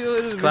 if bit- you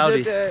it's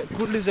cloudy. visit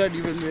Cool Lizard,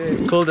 you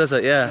will Cool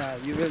desert, yeah.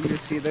 you will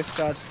see the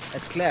stars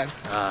at clear.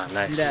 Ah,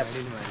 nice. There.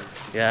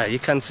 Yeah, you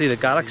can see the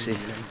galaxy.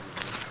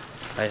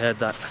 I heard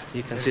that.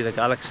 You can see the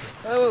galaxy.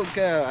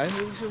 Okay.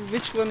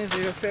 Which one is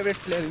your favorite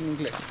player in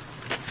England?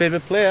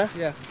 Favorite player?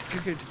 Yeah,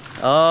 cricket.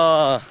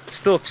 Oh,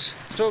 Stokes.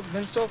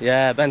 Ben Stokes.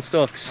 Yeah, Ben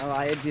Stokes.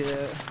 I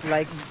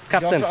like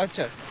Captain. Geoffrey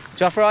Archer.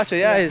 Jofra Archer,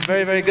 yeah, he's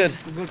very, very good.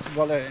 Good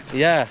bowler.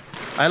 Yeah,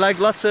 I like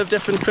lots of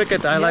different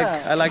cricket. I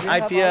like we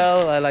have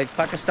IPL, I like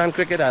Pakistan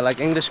cricket, I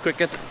like English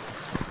cricket.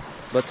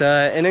 But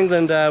in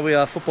England, we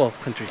are a football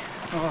country.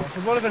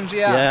 Football country,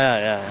 yeah.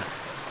 Yeah.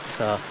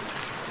 So,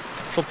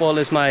 football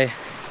is my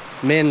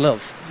main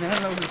love. Yeah, I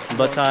love this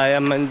football. But I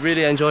am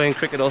really enjoying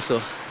cricket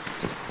also.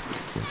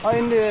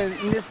 In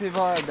this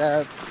paper,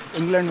 the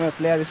England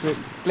player is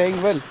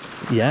playing well.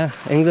 Yeah,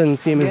 England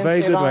team is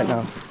very good right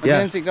now. Yeah,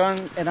 Against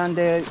Iran,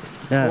 they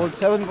hold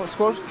 7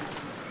 scores.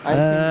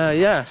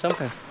 yeah,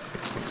 something.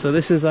 So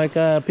this is like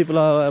people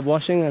are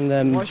washing and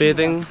then Washing,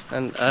 bathing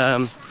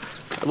and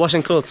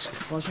washing clothes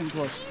Washing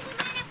clothes.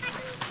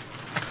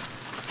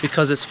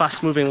 because it's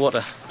fast-moving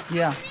water.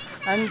 Yeah.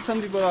 And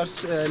some people are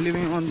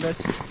living on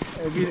this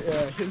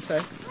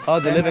hillside. Oh,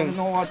 they're and living.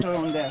 no water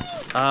on there.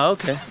 Ah,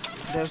 okay.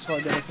 That's why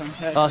they come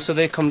here. Oh, so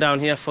they come down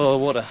here for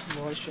water.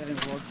 Wash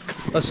and walk.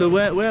 Oh, so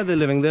where are they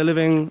living? They're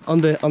living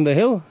on the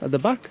hill at the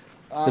back,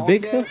 the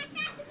big hill.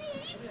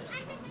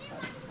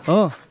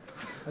 Oh,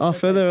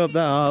 further up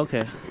there. Oh,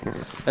 okay.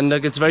 And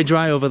like it's very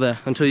dry over there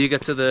until you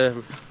get to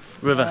the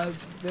river.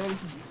 There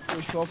is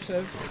a shop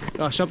here.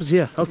 Oh, shop is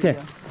here. Okay.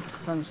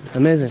 Yeah.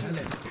 Amazing.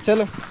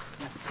 Chalo.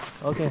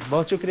 Okay.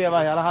 Bahut shukriya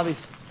bhai. Allah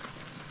Hafiz.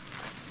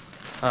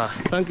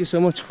 Thank you so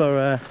much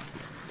for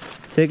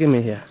taking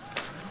me here.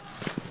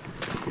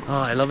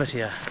 Oh, I love it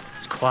here.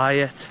 It's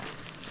quiet,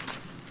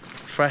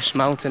 fresh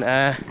mountain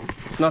air.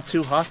 It's not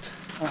too hot.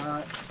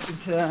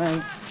 It's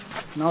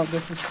now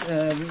this is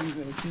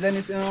season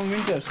is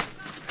winters.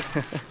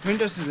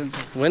 Winter season. Sir.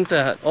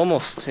 Winter,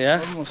 almost,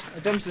 yeah. Almost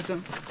autumn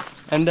season.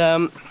 And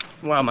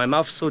wow, my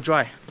mouth's so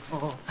dry.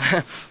 Oh.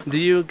 Do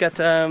you get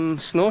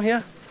snow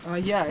here?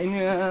 Yeah,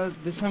 in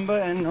December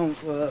and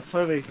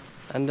February.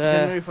 And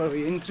January,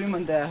 February. In 3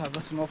 months, I have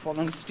a snowfall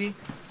on the city.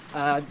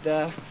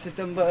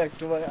 September,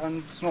 October,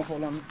 and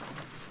snowfall on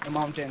the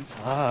mountains.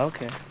 Ah,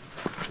 okay.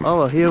 Oh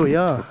well, here we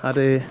are at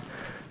a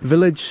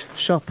village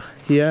shop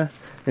here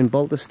in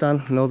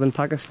Baltistan, northern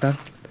Pakistan.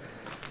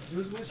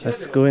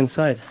 Let's go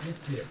inside.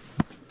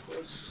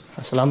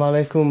 Assalamu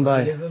alaikum,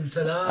 bhai.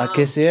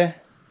 Kaise hai?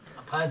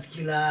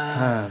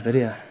 हाँ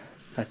बढ़िया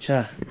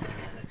अच्छा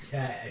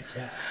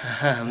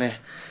हाँ मैं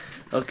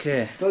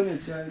okay.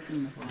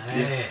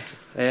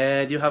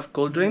 Do you have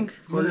cold drink?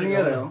 Cold drink?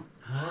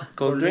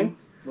 Cold drink?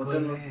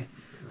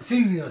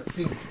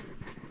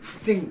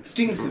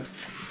 Sting, sir.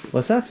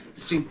 What's that?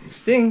 Sting.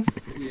 Sting?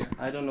 Yeah.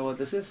 I don't know what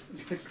this is.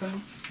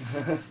 Thicken.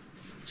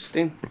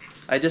 Sting.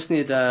 I just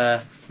need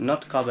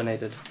not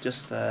carbonated,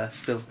 just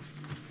still.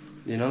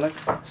 You know, like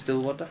still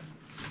water,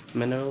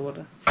 mineral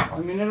water.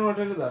 Mineral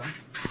water is that?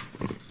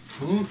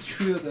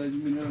 Sure, the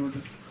mineral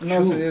water.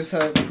 No, sir. There's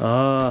a.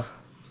 Ah,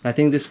 I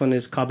think this one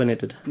is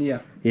carbonated. Yeah.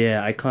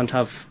 Yeah, I can't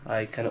have.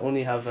 I can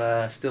only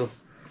have still.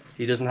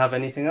 He doesn't have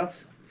anything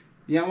else.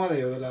 Yeah, what are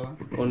you?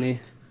 Only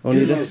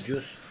Juice. this.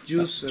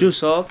 Juice.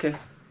 Juice. Oh, okay.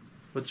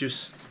 What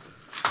juice?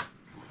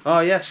 Oh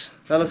yes,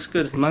 that looks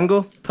good.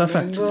 Mango,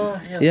 perfect. Mango,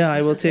 yeah,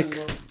 I will take.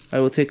 I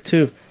will take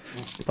 2.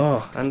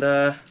 Oh, and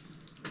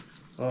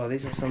oh,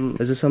 these are some.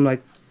 Is there some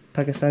like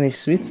Pakistani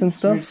sweets and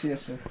stuff? Sweets,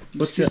 yes, sir.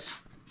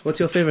 What's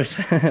your favorite?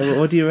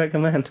 What do you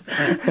recommend?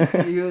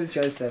 Your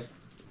choice, sir.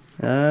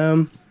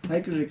 I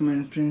could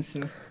recommend Prince,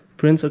 sir.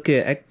 Prince,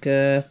 okay, egg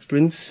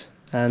Prince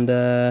and.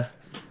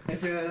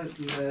 If you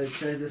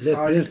choose the The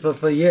Prince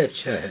Papa, yeah,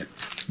 chai.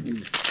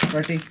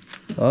 Party.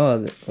 Oh,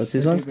 what's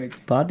this one? Party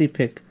pick. Party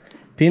pick.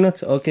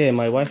 Peanuts. Okay,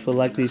 my wife will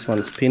like these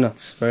ones.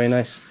 Peanuts, very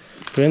nice.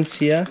 Prince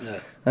here, Yeah.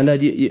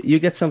 and you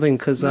get something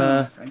because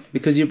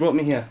because you brought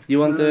me here. You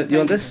want you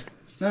want this?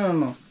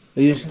 No.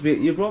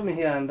 You brought me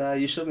here and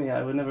you showed me.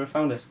 I would never have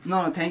found it.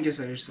 No, thank you,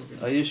 sir. It's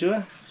okay. Are you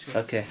sure?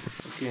 Sure. Okay.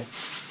 Okay.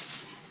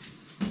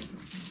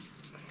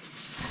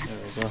 There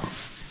we go.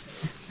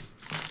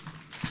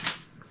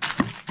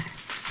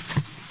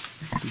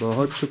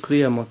 बहुत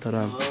शुक्रिया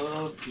मोहतरम.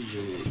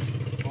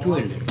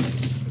 200.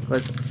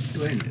 What?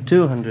 200.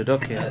 200.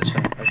 Okay. अच्छा.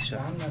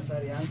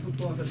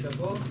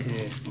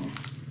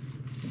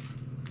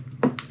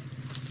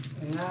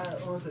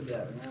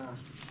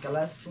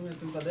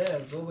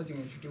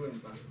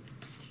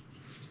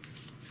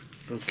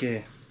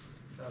 Okay.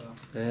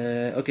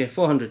 Okay. Okay,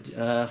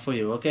 400 for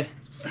you, okay?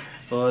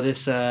 For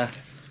this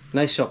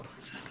nice shop.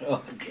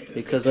 Okay.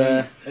 Because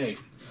Hey.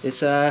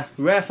 it's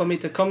rare for me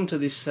to come to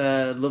this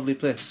lovely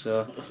place,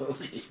 so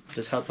Okay.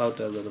 just help out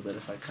a little bit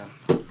if I can.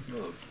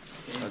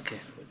 Okay.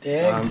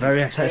 Thank I'm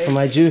very excited for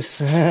my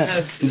juice.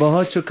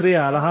 बहुत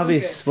शुक्रिया, अल्लाह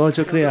हाफिज़, बहुत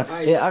शुक्रिया.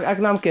 आप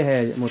नाम क्या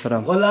है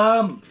मोहतरम?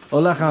 Ghulam.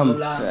 ओला खाम.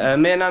 Ghulam.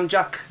 मेरा नाम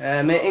जैक.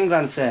 मैं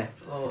इंग्लैंड से.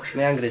 Okay.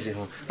 मैं अंग्रेजी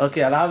हूँ.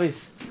 Okay, अल्लाह हाफिज़.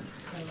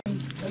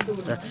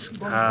 Let's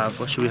have,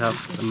 what should we have?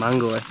 A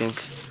mango, I think.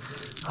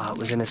 Oh, it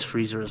was in his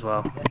freezer as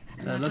well.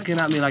 They're looking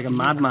at me like a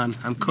madman.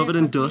 I'm covered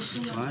in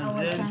dust.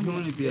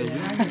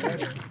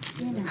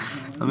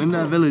 I'm in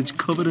that village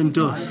covered in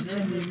dust,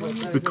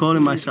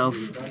 recording myself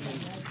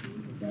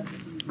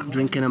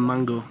drinking a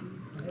mango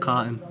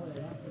carton.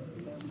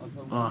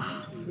 Oh.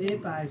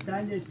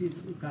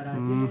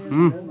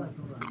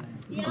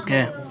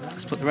 Okay,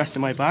 let's put the rest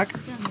in my bag.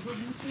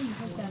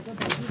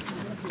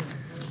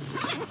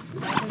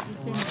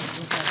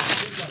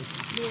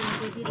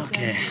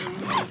 Okay,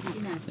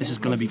 this is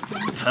going to be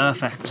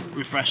perfect,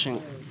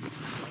 refreshing.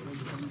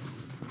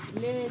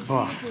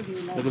 Oh,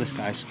 look at this,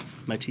 guys.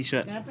 My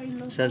t-shirt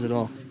says it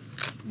all.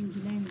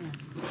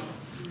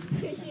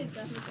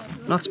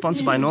 Not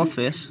sponsored by North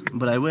Face,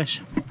 but I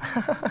wish.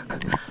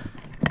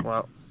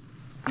 Well,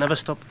 never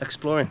stop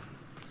exploring.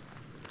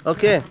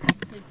 Okay.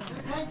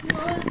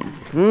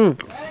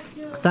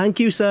 Thank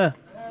you, sir.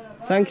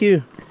 Thank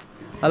you.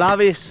 Allah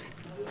Hafiz.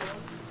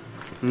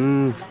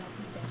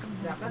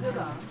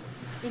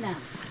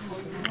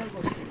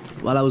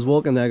 While I was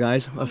walking there,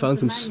 guys, I found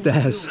some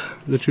stairs,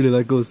 literally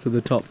that goes to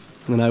the top,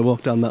 and then I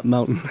walked down that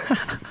mountain.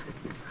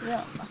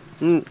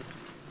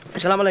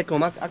 अस्सलाम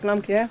वालेकुम, आपका नाम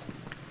क्या है?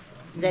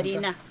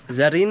 Zarina.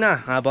 Zarina,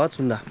 हाँ बहुत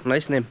सुंदर,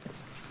 nice name.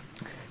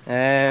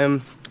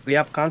 ये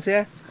आप कहाँ से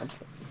है?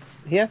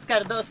 Here?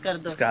 Skardu,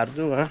 Skardu.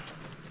 Skardu, हाँ.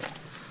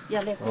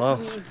 Yale. Wow.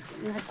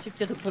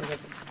 Chipche to put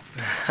us.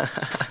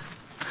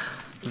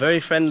 Very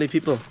friendly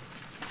people.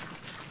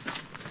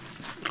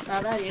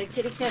 Ara, ye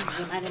kiri kya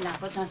bimari na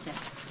pata se.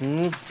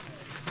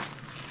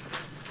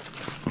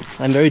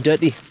 I'm very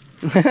dirty.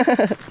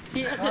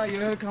 Oh, you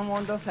will come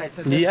on the side.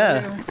 So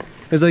Yeah,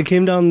 as I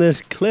came down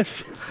this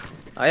cliff,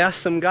 I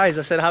asked some guys,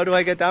 I said, how do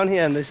I get down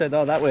here? And they said,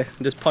 oh, that way.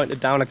 And just pointed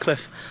down a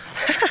cliff.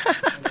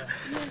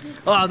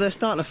 Oh, they're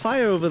starting a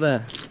fire over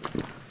there.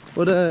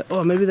 What?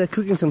 Oh, maybe they're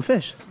cooking some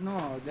fish.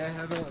 No, they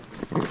have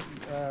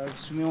a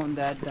swimming on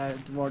that. That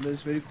water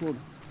is very cool.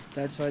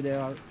 That's why they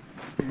are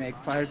make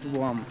fire to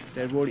warm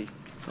their body.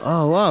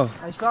 Oh, wow.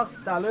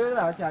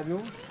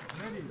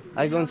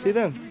 I go and see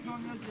them.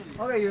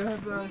 Okay, you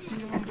have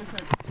seen on the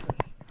side.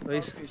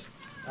 Please. Fish.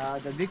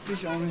 The big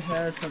fish only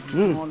has some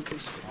small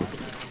fish.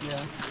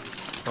 Yeah.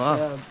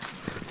 Wow.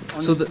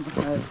 So So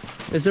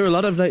is there a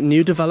lot of like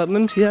new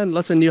development here?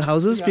 Lots of new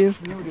houses being?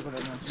 new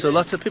development. So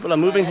lots of people are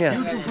moving here.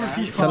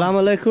 Salam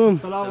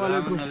alaikum.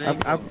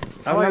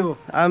 How are you?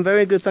 I'm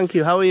very good, thank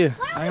you. How are you?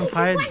 I am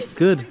fine.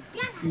 Good.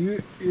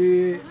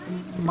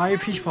 My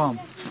fish farm.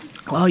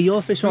 Oh,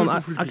 your fish farm.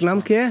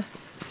 Aknam kya?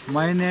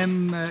 My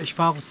name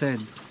Ishfaq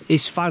Hussain.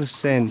 Ishfaq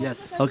Hussain.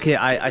 Yes. Okay,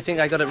 I think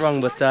I got it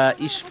wrong, but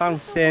Ishfaq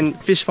Hussain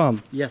Fish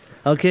Farm. Yes.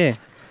 Okay.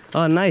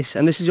 Oh, nice.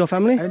 And this is your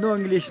family? I know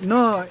English.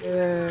 No.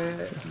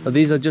 Oh,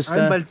 these are just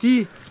I'm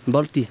Balti.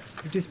 Balti.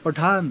 It is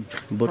Pathan.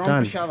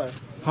 Bhutan.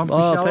 From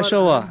Oh,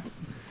 Peshawar.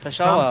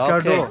 Peshawar. From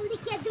Okay.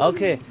 Skardu.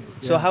 Okay.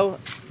 So how?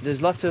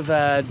 There's lots of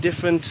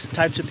different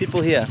types of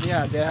people here.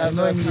 Yeah, they have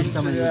no no English,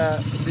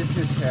 English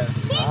business here.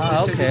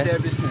 Ah, This okay. is their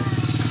business.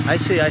 I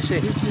see. I see.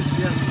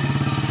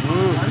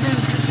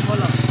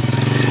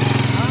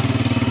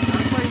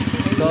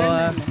 So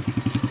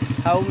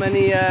how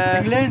many?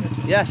 England.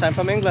 Yes, I'm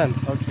from England.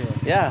 Okay.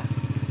 Yeah,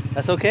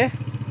 that's okay.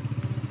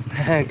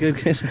 Good,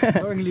 good.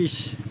 No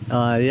English.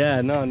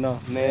 Yeah, no.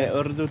 मैं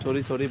उर्दू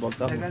थोड़ी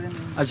बोलता हूँ.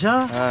 अच्छा.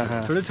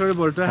 हाँ. थोड़े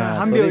बोलते हैं. हाँ,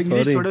 हम भी थोड़ी.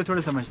 English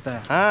थोड़े समझता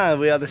है. Ah,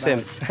 we are the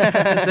same.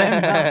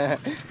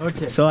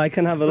 Okay. So I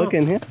can have a look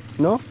in here?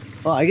 No?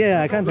 Oh,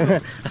 yeah, I can. I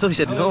thought you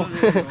said no.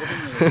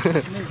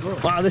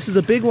 Wow, this is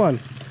a big one.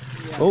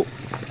 Oh.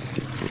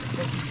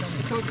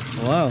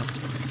 Wow.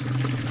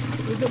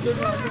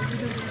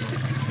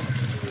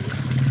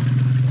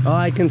 Oh,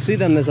 I can see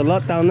them. There's a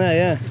lot down there,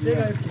 yeah.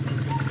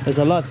 There's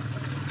a lot.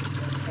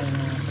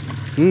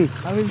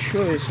 I will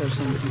show you sir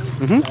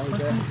something.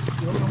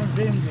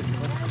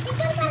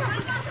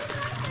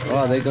 Oh,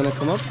 are they gonna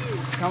come up?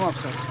 Come up,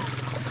 sir.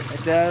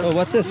 There. Oh,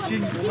 what's this?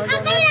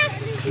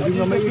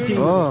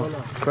 Oh,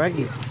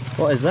 craggy.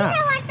 What is that?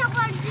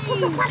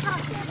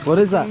 What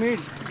is that?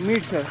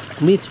 Meat, sir.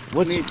 Meat.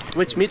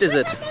 Which meat is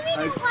it?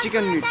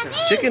 Chicken meat, sir.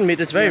 Chicken meat.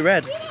 It's very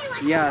red.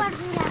 Yeah.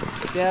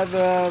 They have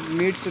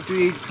meats to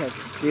eat, sir.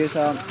 There's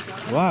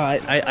Wow,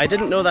 I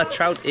didn't know that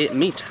trout ate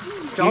meat.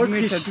 trout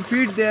meat, sir, to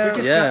feed their. It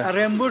is Yeah. a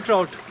rainbow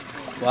trout.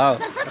 Wow.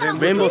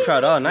 Rainbow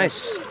trout. Oh,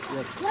 nice.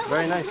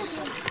 Very nice.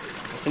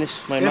 Finish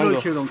my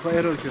mango.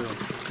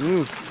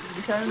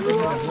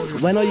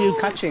 When are you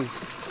catching?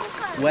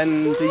 When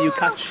do you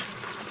catch?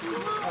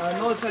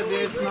 No, sir,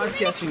 it's not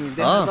catching.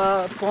 They Ah. have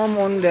a farm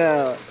on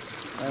the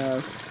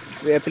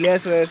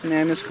place where its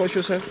name is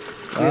Koshu, sir.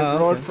 We Ah,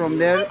 brought okay. from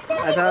there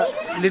at a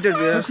little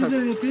bit.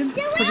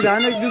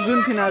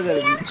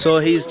 So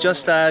he's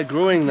just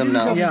growing them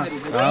now? Yeah.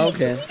 Ah,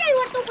 okay.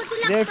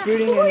 They're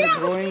feeding and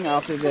growing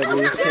after that.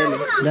 They're selling.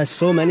 There's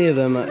so many of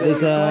them.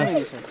 There's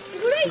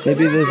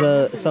maybe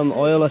there's some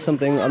oil or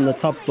something on the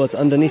top, but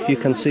underneath you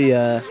can see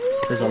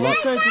there's a lot.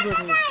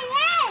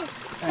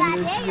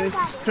 And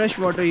it's fresh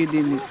water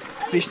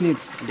fish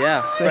needs.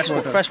 Yeah,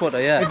 fresh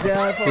water, yeah. If they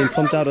have Being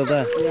pumped out of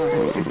there.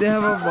 if they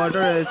have a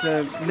water is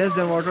less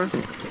than water,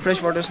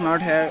 fresh water is not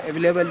here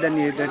available, then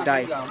they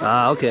die.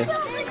 Ah, okay.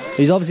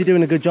 He's obviously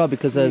doing a good job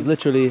because there's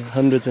literally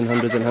hundreds and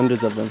hundreds and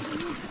hundreds of them.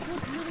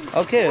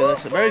 Okay,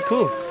 that's very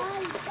cool.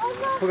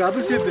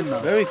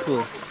 Very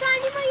cool.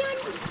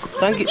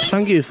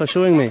 Thank you for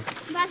showing me.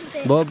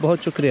 बहुत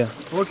शुक्रिया.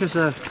 Okay,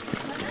 sir.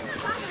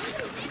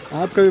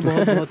 आपका भी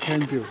बहुत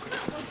thank you.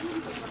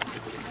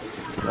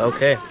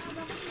 Okay.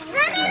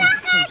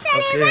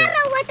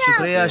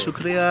 Okay.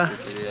 Shukriya.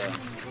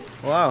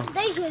 Wow.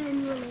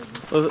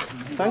 Well,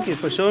 thank you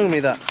for showing me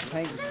that.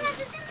 Thank you.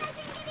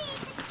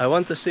 I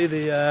want to see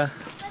the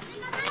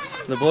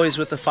boys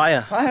with the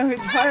fire. Fire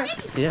with fire.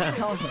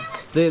 Yeah.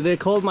 They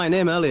called my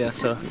name earlier,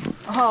 so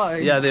Oh,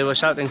 yeah, they were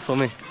shouting for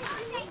me.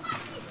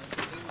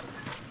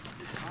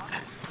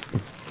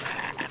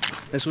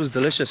 This was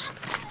delicious.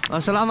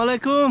 Assalamu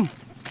alaikum.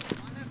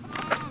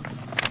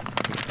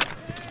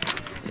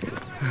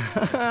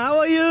 How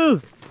are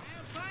you?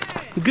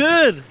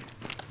 Good.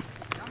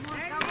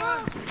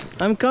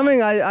 I'm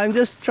coming. I'm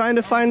just trying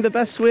to find the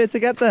best way to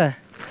get there.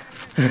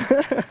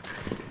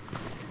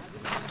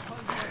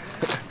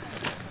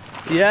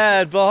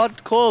 Yeah,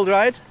 बहुत cold,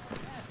 right?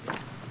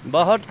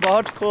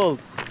 बहुत cold.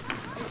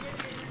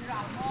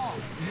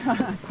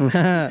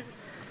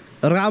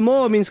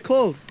 Ramo means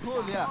cold.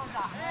 Cool, yeah.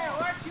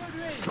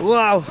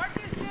 Wow.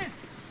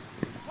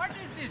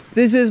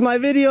 This is my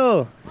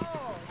video.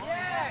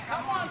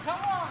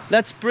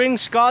 Let's bring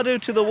Skardu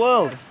to the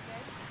world.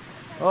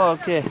 Oh,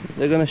 okay.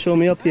 They're gonna show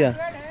me up here.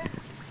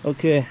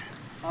 Okay.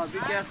 Oh, be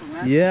careful,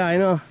 man. Yeah, I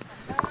know.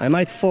 I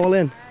might fall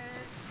in.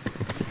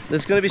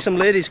 There's gonna be some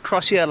ladies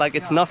cross here like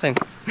it's nothing.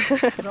 No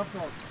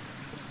problem.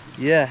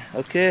 Yeah,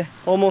 okay.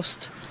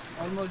 Almost.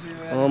 Almost we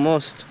were.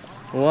 Almost.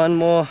 One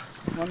more.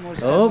 One more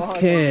step.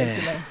 Okay.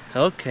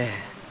 Okay.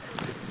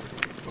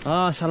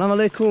 Ah, salam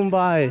alaikum,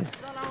 bhai.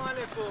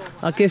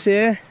 Ah, kaise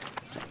hai?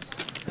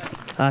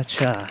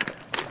 Acha.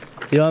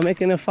 You are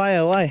making a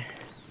fire, why?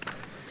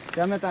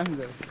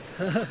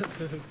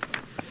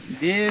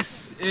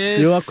 This is.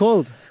 You are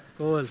cold.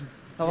 Cool.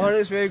 The water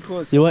is very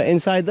cold. You are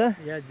inside there?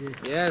 Yeah, Ji.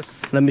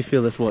 Yes. Let me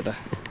feel this water.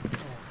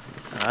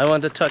 I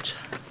want to touch.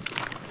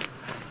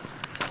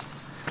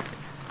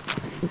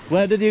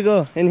 Where did you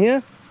go? In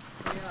here?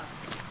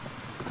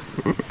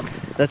 Yeah.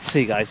 Let's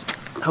see, guys.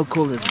 How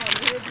cold is it?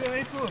 It's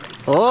very cool.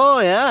 Oh,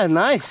 yeah,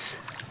 nice.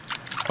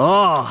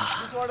 Oh,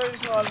 This water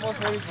is almost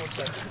very cold,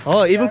 sir.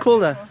 oh, even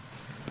colder.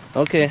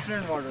 Okay.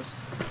 Different waters.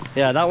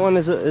 Yeah, that one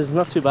is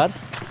not too bad.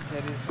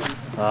 That is very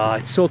cool. Ah,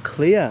 it's so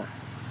clear.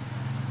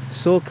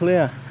 So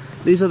clear.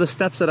 These are the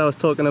steps that I was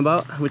talking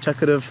about, which I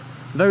could have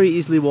very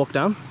easily walked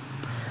down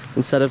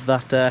instead of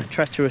that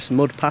treacherous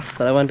mud path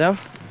that I went down.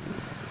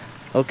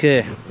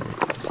 Okay,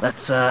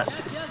 let's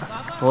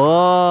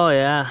oh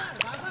yeah.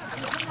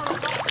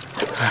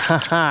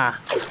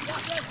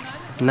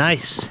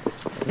 Nice.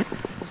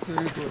 It's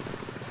very cool.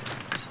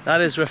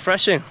 That is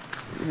refreshing.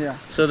 Yeah.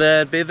 So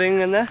they're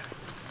bathing in there?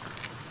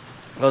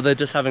 Or they're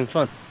just having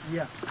fun?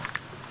 Yeah.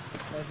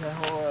 There's a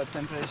whole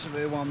temperature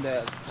very warm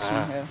there.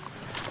 Here.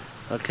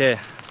 Okay.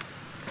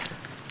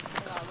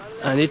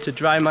 I need to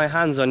dry my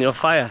hands on your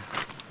fire.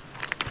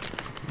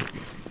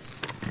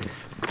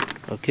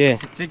 Okay.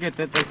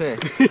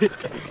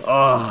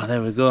 Oh,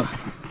 there we go.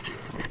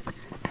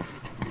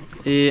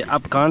 ये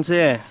आप कहाँ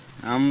से हैं?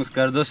 हम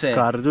स्कर्दू से।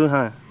 स्कार्दू,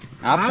 हाँ.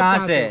 आप कहाँ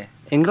से?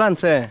 इंग्लैंड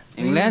से.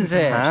 इंग्लैंड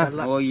से?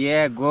 हाँ. Oh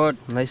yeah, good.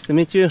 Nice to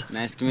meet you.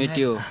 Nice to meet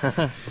you.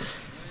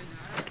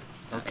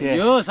 Okay.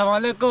 Yo,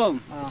 assalamualaikum.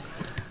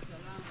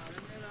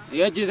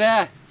 Yo,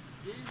 Jide.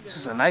 This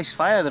is a nice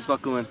fire they've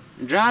got going.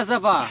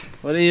 Drasapa.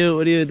 What are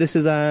you? This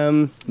is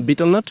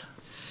betel nut?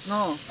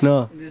 No.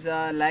 No. This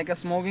is like a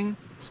smoking.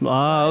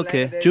 Ah,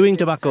 okay. Like Chewing the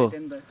tobacco. inside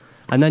and the-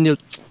 And then you'll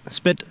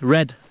spit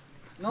red.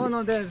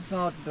 No, there's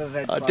not the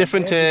red part.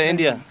 Different to There's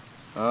India. different.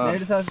 Ah.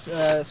 There is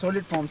a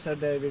solid form, sir,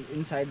 there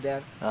inside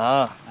there.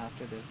 Ah,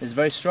 After that. it's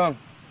very strong.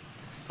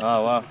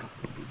 Oh, wow.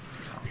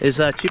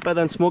 Is cheaper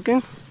than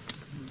smoking?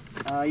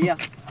 Yeah,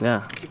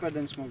 Yeah. cheaper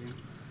than smoking.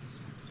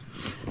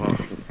 Wow.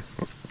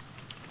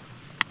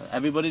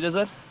 Everybody does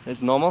it?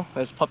 It's normal?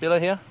 It's popular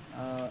here?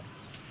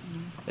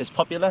 It's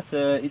popular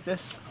to eat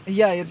this?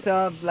 Yeah, it's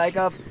like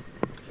a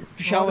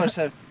Peshawar,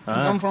 sir. Ah.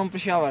 Come from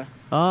Peshawar.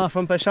 Ah,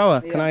 from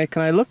Peshawar. Yeah.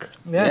 Can I look?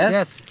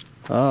 Yes.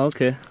 Oh,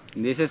 okay.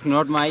 This is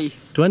not my.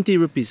 20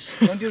 rupees.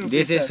 20 rupees.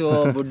 This is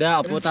sir.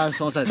 Buddha Apota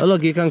Sonsat. Oh,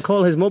 look, you can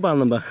call his mobile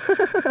number.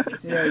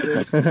 Yeah, it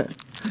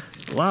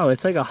is. Wow,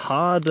 it's like a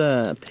hard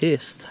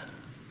paste.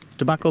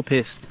 Tobacco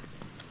paste.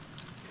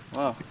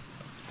 Wow.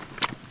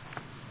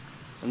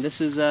 And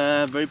this is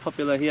very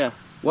popular here.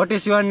 What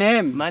is your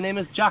name? My name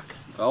is Jack.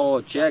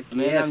 Oh, check.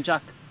 My name Yes.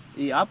 Jack.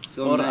 Up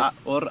So or nice.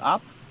 or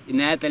up?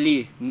 Inayat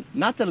Ali.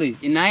 Natalie.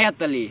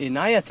 Inayat Ali.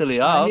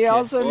 Inayatali. Ah, He okay.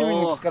 also live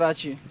Oh. in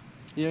Karachi.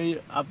 You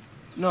up?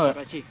 No.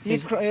 He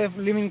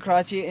live in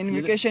Karachi. In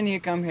vacation he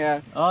come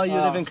here. Oh, you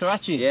live in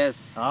Karachi.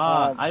 Yes.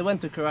 Ah, I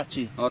went to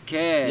Karachi.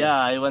 Okay. Yeah,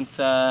 I went.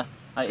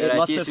 I ate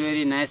lots Karachi is of.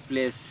 very nice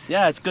place.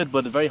 Yeah, it's good,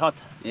 but very hot.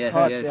 Yes,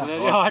 Hot, yes. yeah.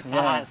 Very hot.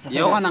 Yeah.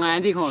 Yo kan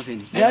ngandi ko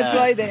fin. That's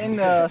why they in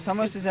the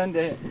summer season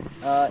they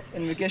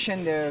in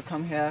vacation they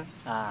come here,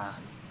 Ah.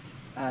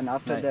 and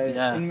after Right, the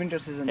yeah. in winter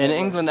season. In they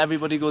go. England,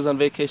 everybody goes on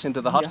vacation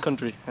to the hot Yeah.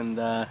 country, and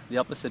the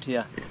opposite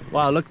here.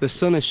 Wow, look, the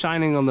sun is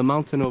shining on the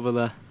mountain over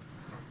there.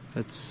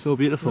 It's so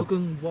beautiful.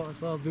 Looking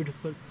so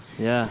beautiful.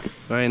 Yeah,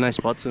 very nice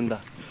spot, Sunda.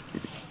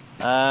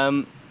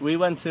 We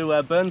went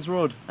to Burns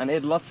Road and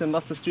ate lots and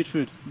lots of street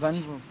food.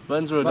 Buns Road.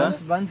 Burns Road,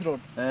 Buns Road.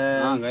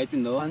 Ah, gai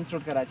pindo. Buns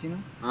Road, Karachi, no?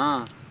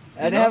 Ah.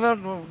 And they have a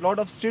lot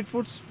of street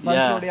foods. Buns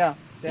Yeah. Road, yeah.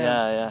 They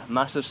have- Yeah,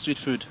 massive street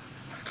food.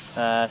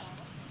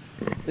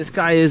 This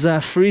guy is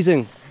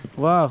freezing.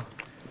 Wow.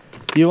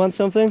 You want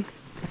something?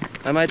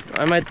 I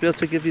might be able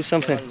to give you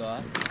something.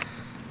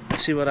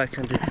 Let's see what I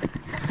can do.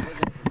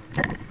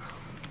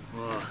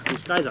 Whoa,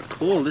 these guys are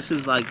cold. This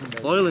is like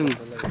boiling.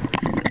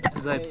 This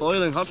is like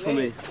boiling hot for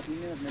me.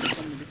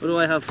 What do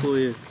I have for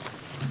you?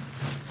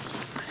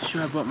 I'm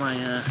sure I brought my.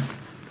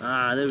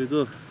 There we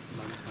go.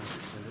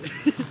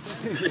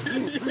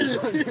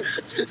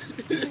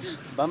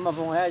 Bamba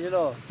pong hai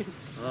jelo.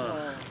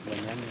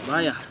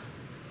 Maya.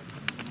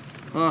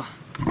 Oh,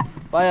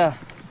 Maya,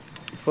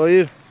 for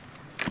you.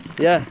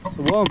 Yeah,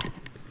 warm.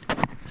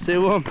 Stay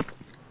warm.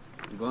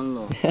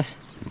 Gonlo.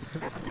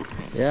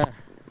 Yeah.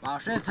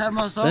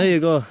 There you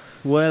go.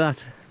 Wear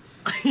that.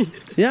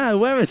 Yeah,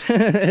 wear it.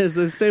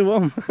 So stay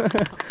warm.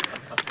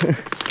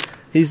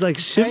 He's like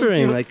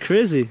shivering like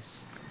crazy.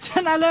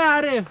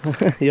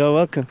 You're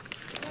welcome.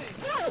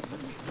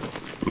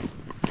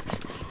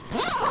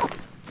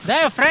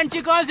 There,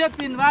 French goes at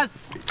min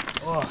was.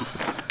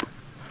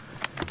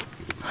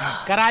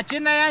 Karachi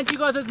na yan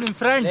goes at min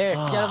friend.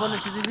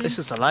 This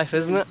is the life,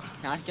 isn't it?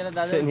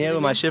 Sitting here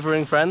with my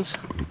shivering friends.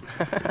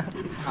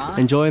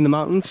 Enjoying the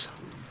mountains.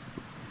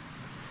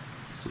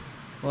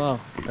 Wow.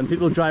 And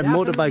people drive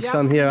motorbikes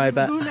on here, I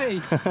bet.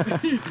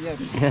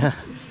 Yeah.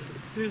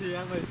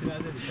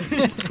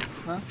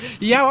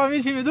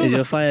 Is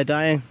your fire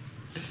dying?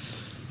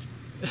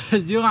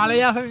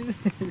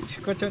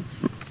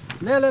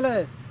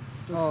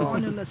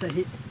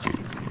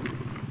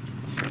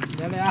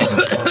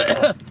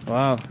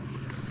 Wow.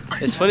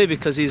 It's funny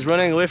because he's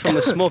running away from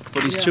the smoke,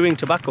 but he's chewing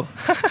tobacco.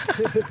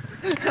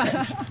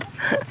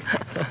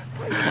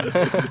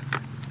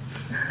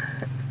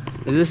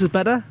 Is this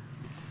better?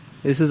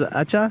 This is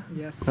acha?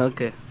 Yes.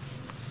 Okay.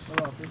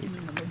 Wow.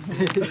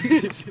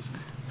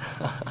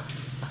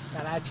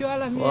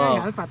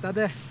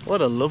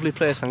 What a lovely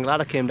place. I'm glad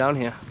I came down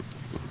here.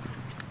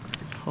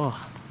 Oh.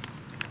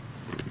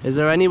 Is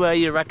there anywhere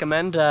you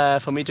recommend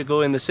for me to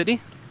go in the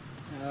city?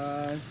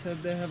 So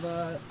they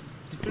have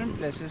different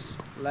places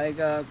like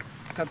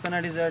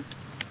Katana Desert,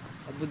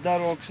 Buddha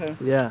Rocks,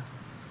 Yeah.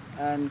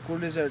 and Cool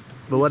Desert.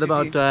 But what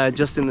about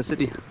just in the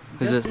city?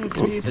 Is Just in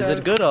city, is sir.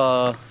 it good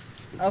or?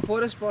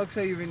 Forest parks,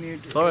 you will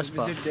need to Forest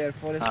visit park. there.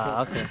 Forest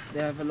park. Okay.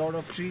 They have a lot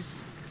of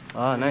trees.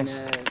 Oh, nice.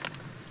 And,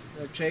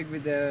 a trek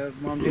with the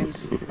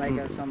mountains,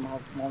 like some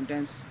of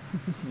mountains.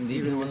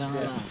 Even visit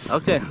there.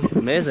 Okay,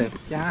 amazing.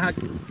 Yeah,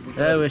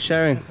 we're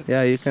sharing.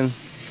 Yeah, you can.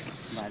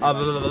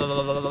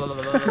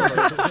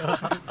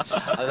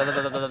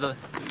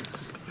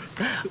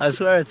 I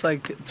swear it's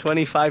like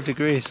 25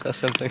 degrees or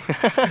something.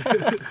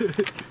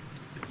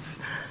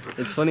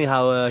 It's funny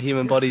how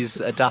human bodies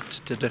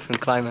adapt to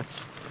different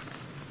climates.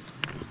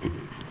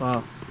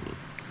 Wow.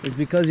 It's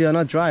because you're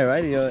not dry,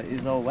 right?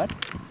 It's all wet?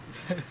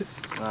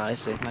 Ah, I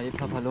see.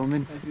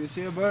 If you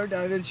see a bird,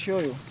 I will show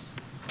you.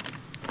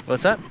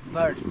 What's that?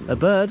 Bird A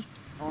bird?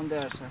 on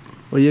there, sir.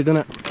 Well, you're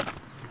gonna...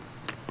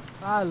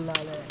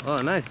 Oh,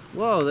 nice.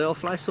 Whoa, they all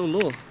fly so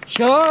low.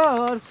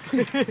 Sure.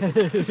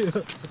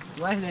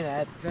 Why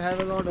that? They have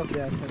a lot of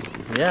there, sir.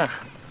 Yeah,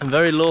 and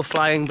very low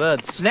flying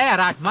birds.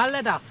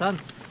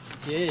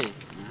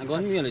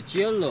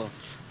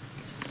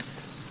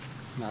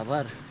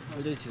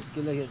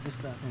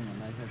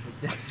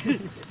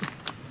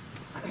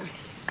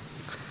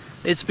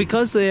 It's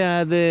because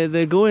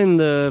they go in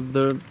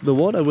the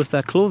water with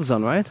their clothes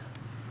on, right?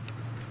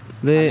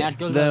 They're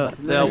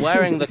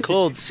wearing the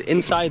clothes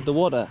inside the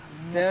water.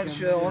 They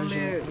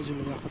only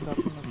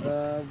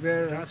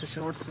wear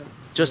shorts, sir.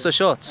 Just the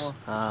shorts?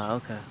 Ah,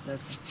 okay.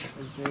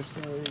 It's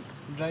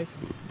dry, sir.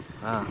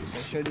 Ah, The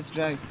shirt is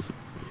dry.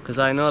 because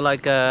I know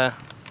like...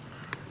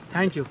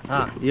 Thank you.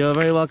 Ah, you're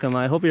very welcome.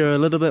 I hope you're a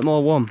little bit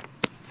more warm.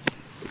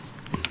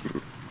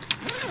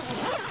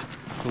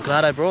 I'm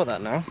glad I brought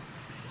that now.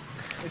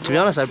 To be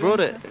honest, I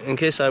brought it in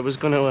case I was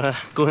going to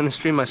go in the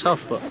stream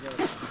myself, but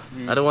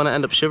I don't want to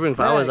end up shivering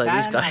for hours like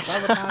these guys.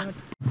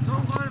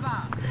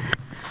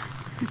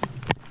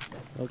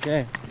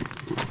 Okay.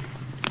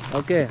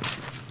 Okay.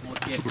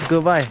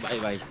 Goodbye. Bye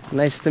bye.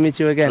 Nice to meet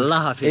you again. Allah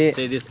Hafiz.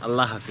 Say this,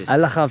 Allah Hafiz.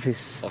 Allah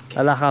Hafiz. Okay.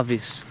 Allah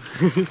Hafiz.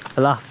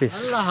 Allah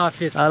Hafiz. Allah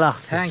Hafiz. Allah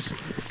Hafiz.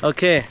 Thanks.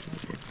 Okay.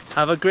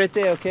 Have a great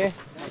day, okay?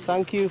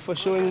 Thank you for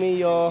showing me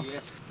your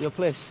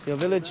place. Your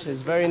village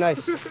is very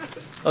nice.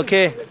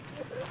 Okay.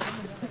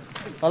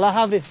 Allah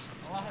Hafiz.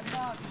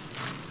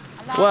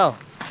 Well,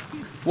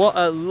 what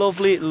a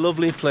lovely,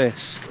 lovely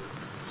place.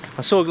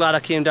 I'm so glad I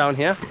came down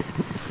here.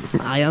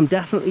 I am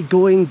definitely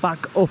going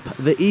back up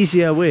the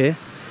easier way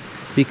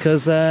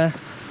because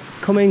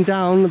coming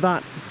down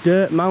that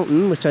dirt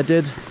mountain, which I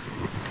did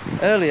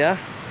earlier,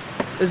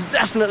 is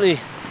definitely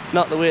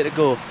not the way to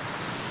go.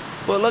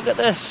 But look at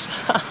this.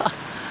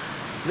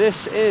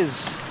 This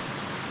is...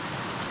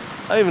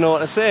 I don't even know what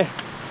to say.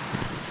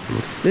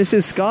 This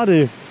is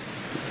Skardu.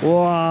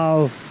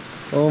 Wow.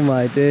 Oh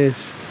my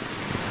days.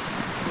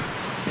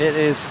 It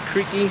is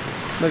creaky.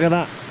 Look at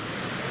that.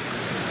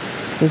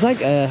 There's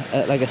like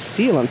a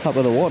seal on top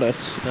of the water.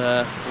 It's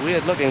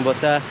weird looking, but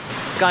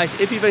guys,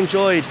 if you've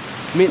enjoyed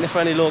meeting the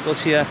friendly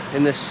locals here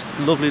in this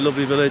lovely,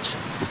 lovely village,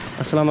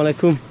 assalamu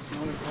alaikum.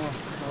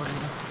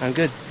 I'm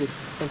good. Good.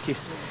 Thank you.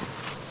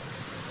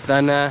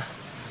 Then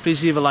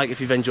please leave a like if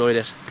you've enjoyed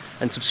it,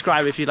 and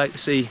subscribe if you'd like to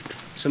see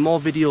some more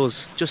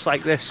videos just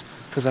like this,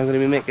 because I'm going to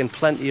be making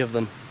plenty of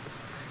them.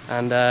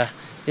 And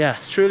yeah,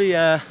 it's truly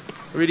a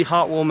really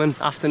heartwarming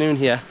afternoon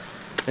here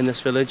in this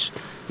village,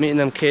 meeting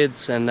them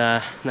kids and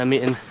then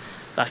meeting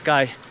that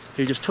guy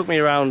who just took me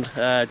around,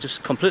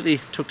 just completely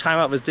took time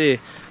out of his day.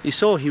 You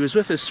saw he was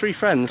with his two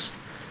friends,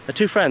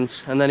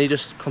 and then he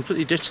just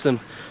completely ditched them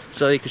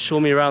so he could show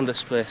me around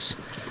this place.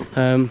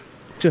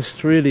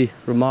 Just really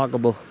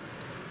remarkable.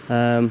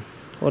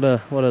 What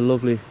a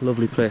lovely,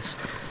 lovely place.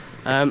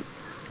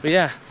 But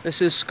yeah,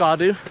 this is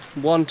Skardu,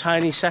 one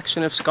tiny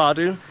section of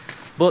Skardu,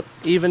 but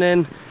even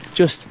in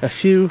just a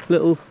few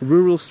little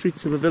rural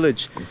streets of a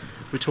village,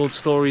 we told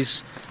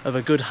stories of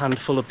a good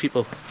handful of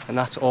people, and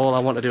that's all I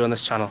want to do on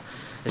this channel,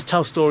 is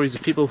tell stories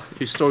of people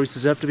whose stories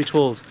deserve to be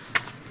told.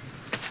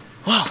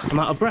 Wow, I'm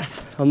out of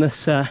breath on this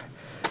stairs.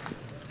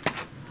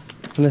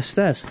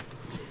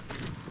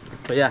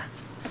 But yeah,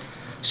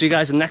 see you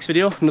guys in the next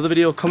video. Another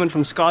video coming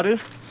from Skardu.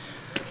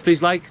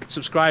 Please like,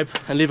 subscribe,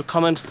 and leave a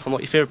comment on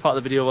what your favourite part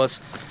of the video was.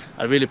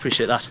 I really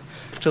appreciate that.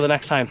 Till the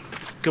next time,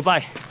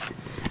 goodbye.